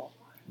fool.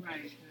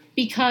 Right.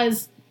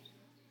 Because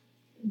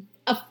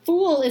a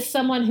fool is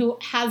someone who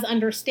has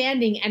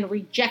understanding and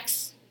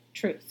rejects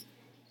truth.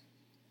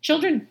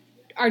 Children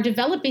are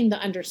developing the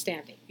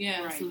understanding.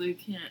 Yeah, right. So they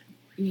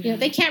can't.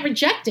 They can't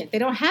reject it. They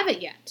don't have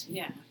it yet.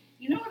 Yeah.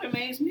 You know what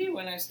amazed me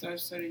when I started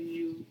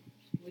studying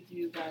with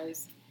you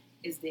guys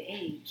is the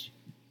age.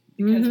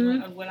 Because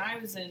when I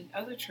was in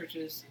other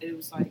churches, it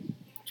was like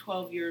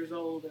 12 years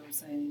old, they were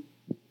saying,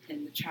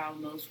 and the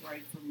child knows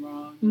right from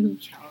wrong, and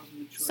the child's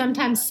mature.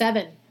 Sometimes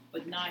 7.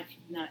 But not,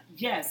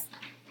 yes.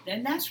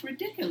 Then that's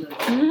ridiculous,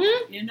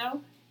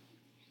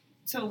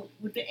 So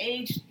with the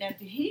age that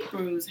the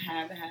Hebrews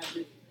have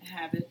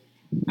it,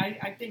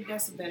 I think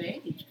that's a better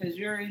age because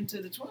you're into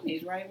the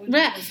 20s, right?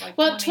 Right.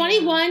 Well,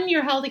 21,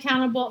 you're held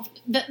accountable.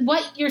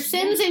 What your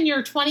sins in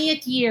your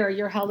 20th year,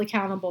 you're held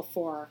accountable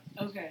for.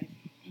 Okay.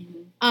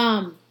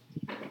 And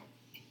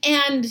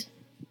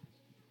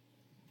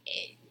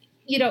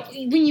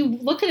when you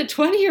look at a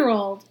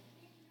 20-year-old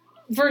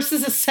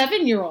versus a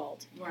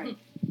 7-year-old, right?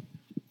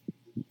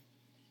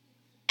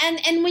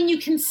 And when you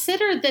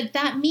consider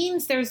that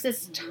means there's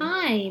this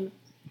time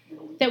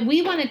that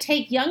we want to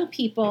take young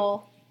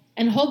people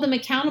and hold them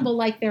accountable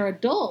like they're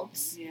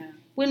adults,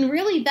 when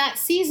really that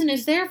season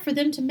is there for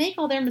them to make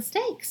all their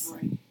mistakes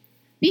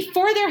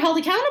before they're held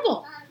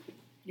accountable.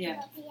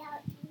 Yeah.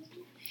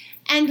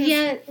 And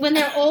yet, when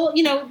they're old,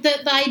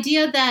 the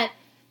idea that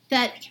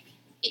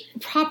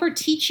proper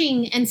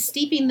teaching and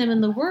steeping them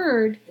in the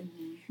Word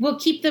will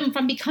keep them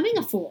from becoming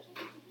a fool.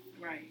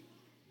 Right.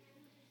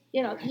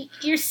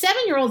 Your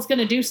 7-year-old's going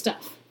to do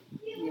stuff.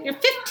 Yeah. Your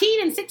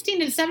 15 and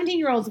 16 and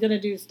 17-year-old's going to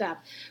do stuff.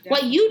 Definitely.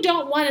 What you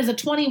don't want is a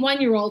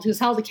 21-year-old who's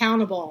held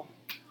accountable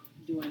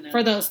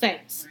for those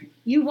things. Right.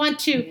 You want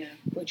to.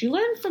 What'd you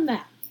learn from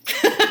that?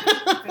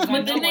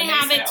 But then they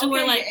have it to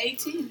where you're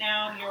 18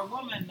 now, you're a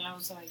woman. And I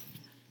was like,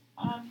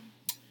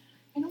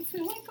 I don't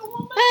feel like a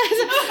woman.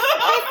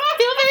 I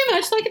feel very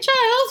much like a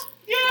child.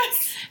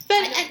 Yes. But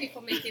I know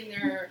people making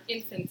their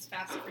infants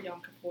fast for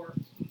Yom Kippur.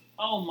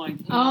 Oh my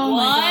God. Oh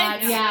my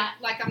God, yeah.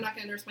 Like I'm not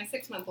going to nurse my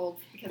 6-month-old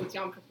because it's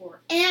Yom Kippur.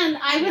 And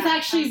I was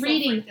actually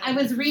reading. I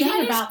was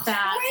reading about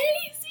that.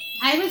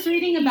 I was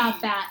reading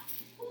about that.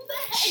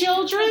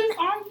 Children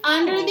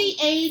under the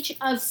age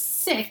of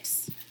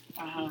 6,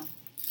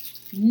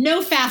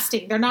 no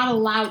fasting. They're not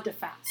allowed to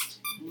fast.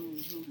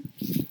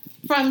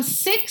 From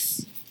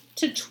 6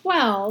 to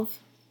 12,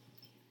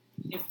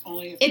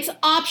 it's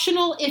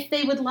optional if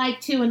they would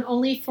like to, and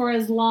only for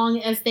as long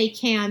as they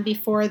can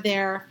before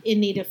they're in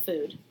need of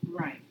food.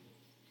 Right.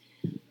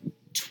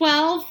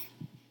 12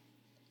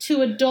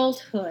 to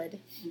adulthood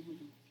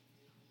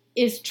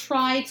is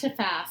try to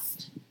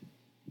fast,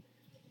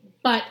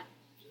 but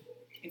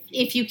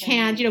if you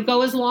can,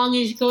 go as long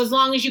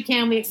as you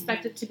can. We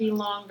expect it to be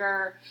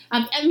longer.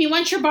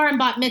 Once you're bar and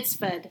bat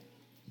mitzvahed,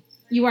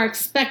 you are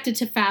expected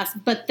to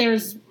fast, but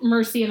there's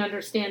mercy and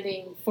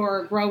understanding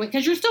for growing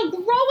because you're still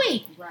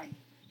growing. Right.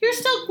 You're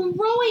still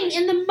growing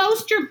in the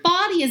most your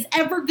body is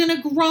ever going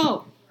to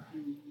grow.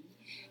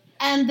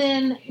 And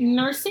then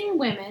nursing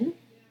women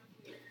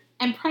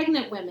and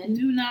pregnant women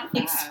do not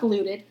fast.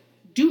 Excluded.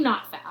 Do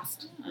not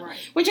fast. Right.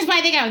 Which is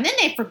why they go, and then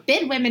they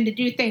forbid women to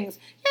do things.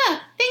 Yeah,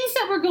 things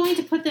that were going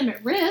to put them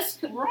at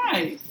risk.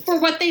 Right. For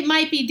what they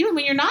might be doing.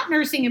 When you're not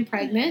nursing and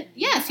pregnant,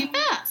 yes, you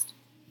fast.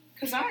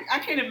 Because I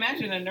can't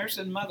imagine a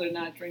nursing mother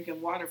not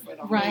drinking water for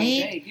the whole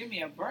day. Give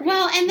me a break.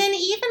 Well, and then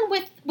even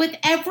with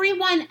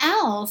everyone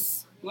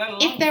else,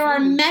 if there are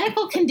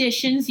medical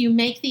conditions, you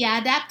make the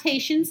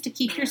adaptations to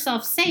keep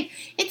yourself safe.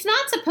 It's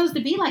not supposed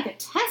to be like a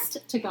test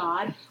to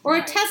God or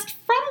a test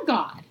from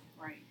God.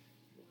 Right.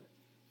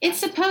 It's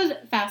supposed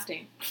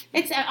fasting.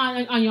 It's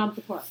on Yom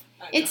Kippur.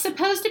 It's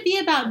supposed to be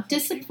about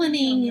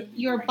disciplining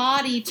your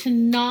body to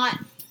not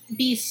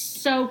be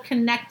so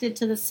connected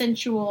to the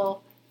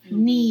sensual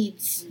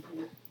needs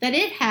that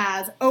it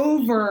has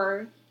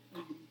over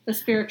the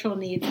spiritual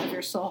needs of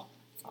your soul.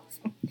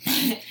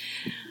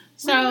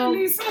 So,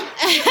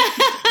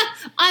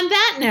 on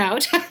that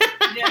note,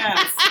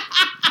 yes.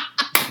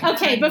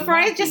 Okay, before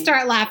I just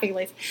start laughing,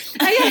 Lisa.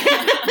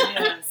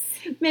 Yes.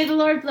 May the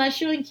Lord bless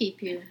you and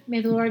keep you.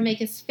 May the Lord make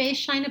his face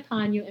shine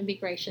upon you and be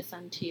gracious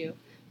unto you.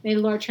 May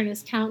the Lord turn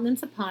his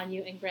countenance upon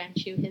you and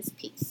grant you his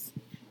peace.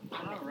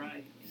 All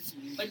right.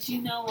 But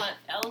you know what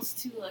else,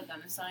 too, like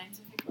on a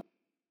scientific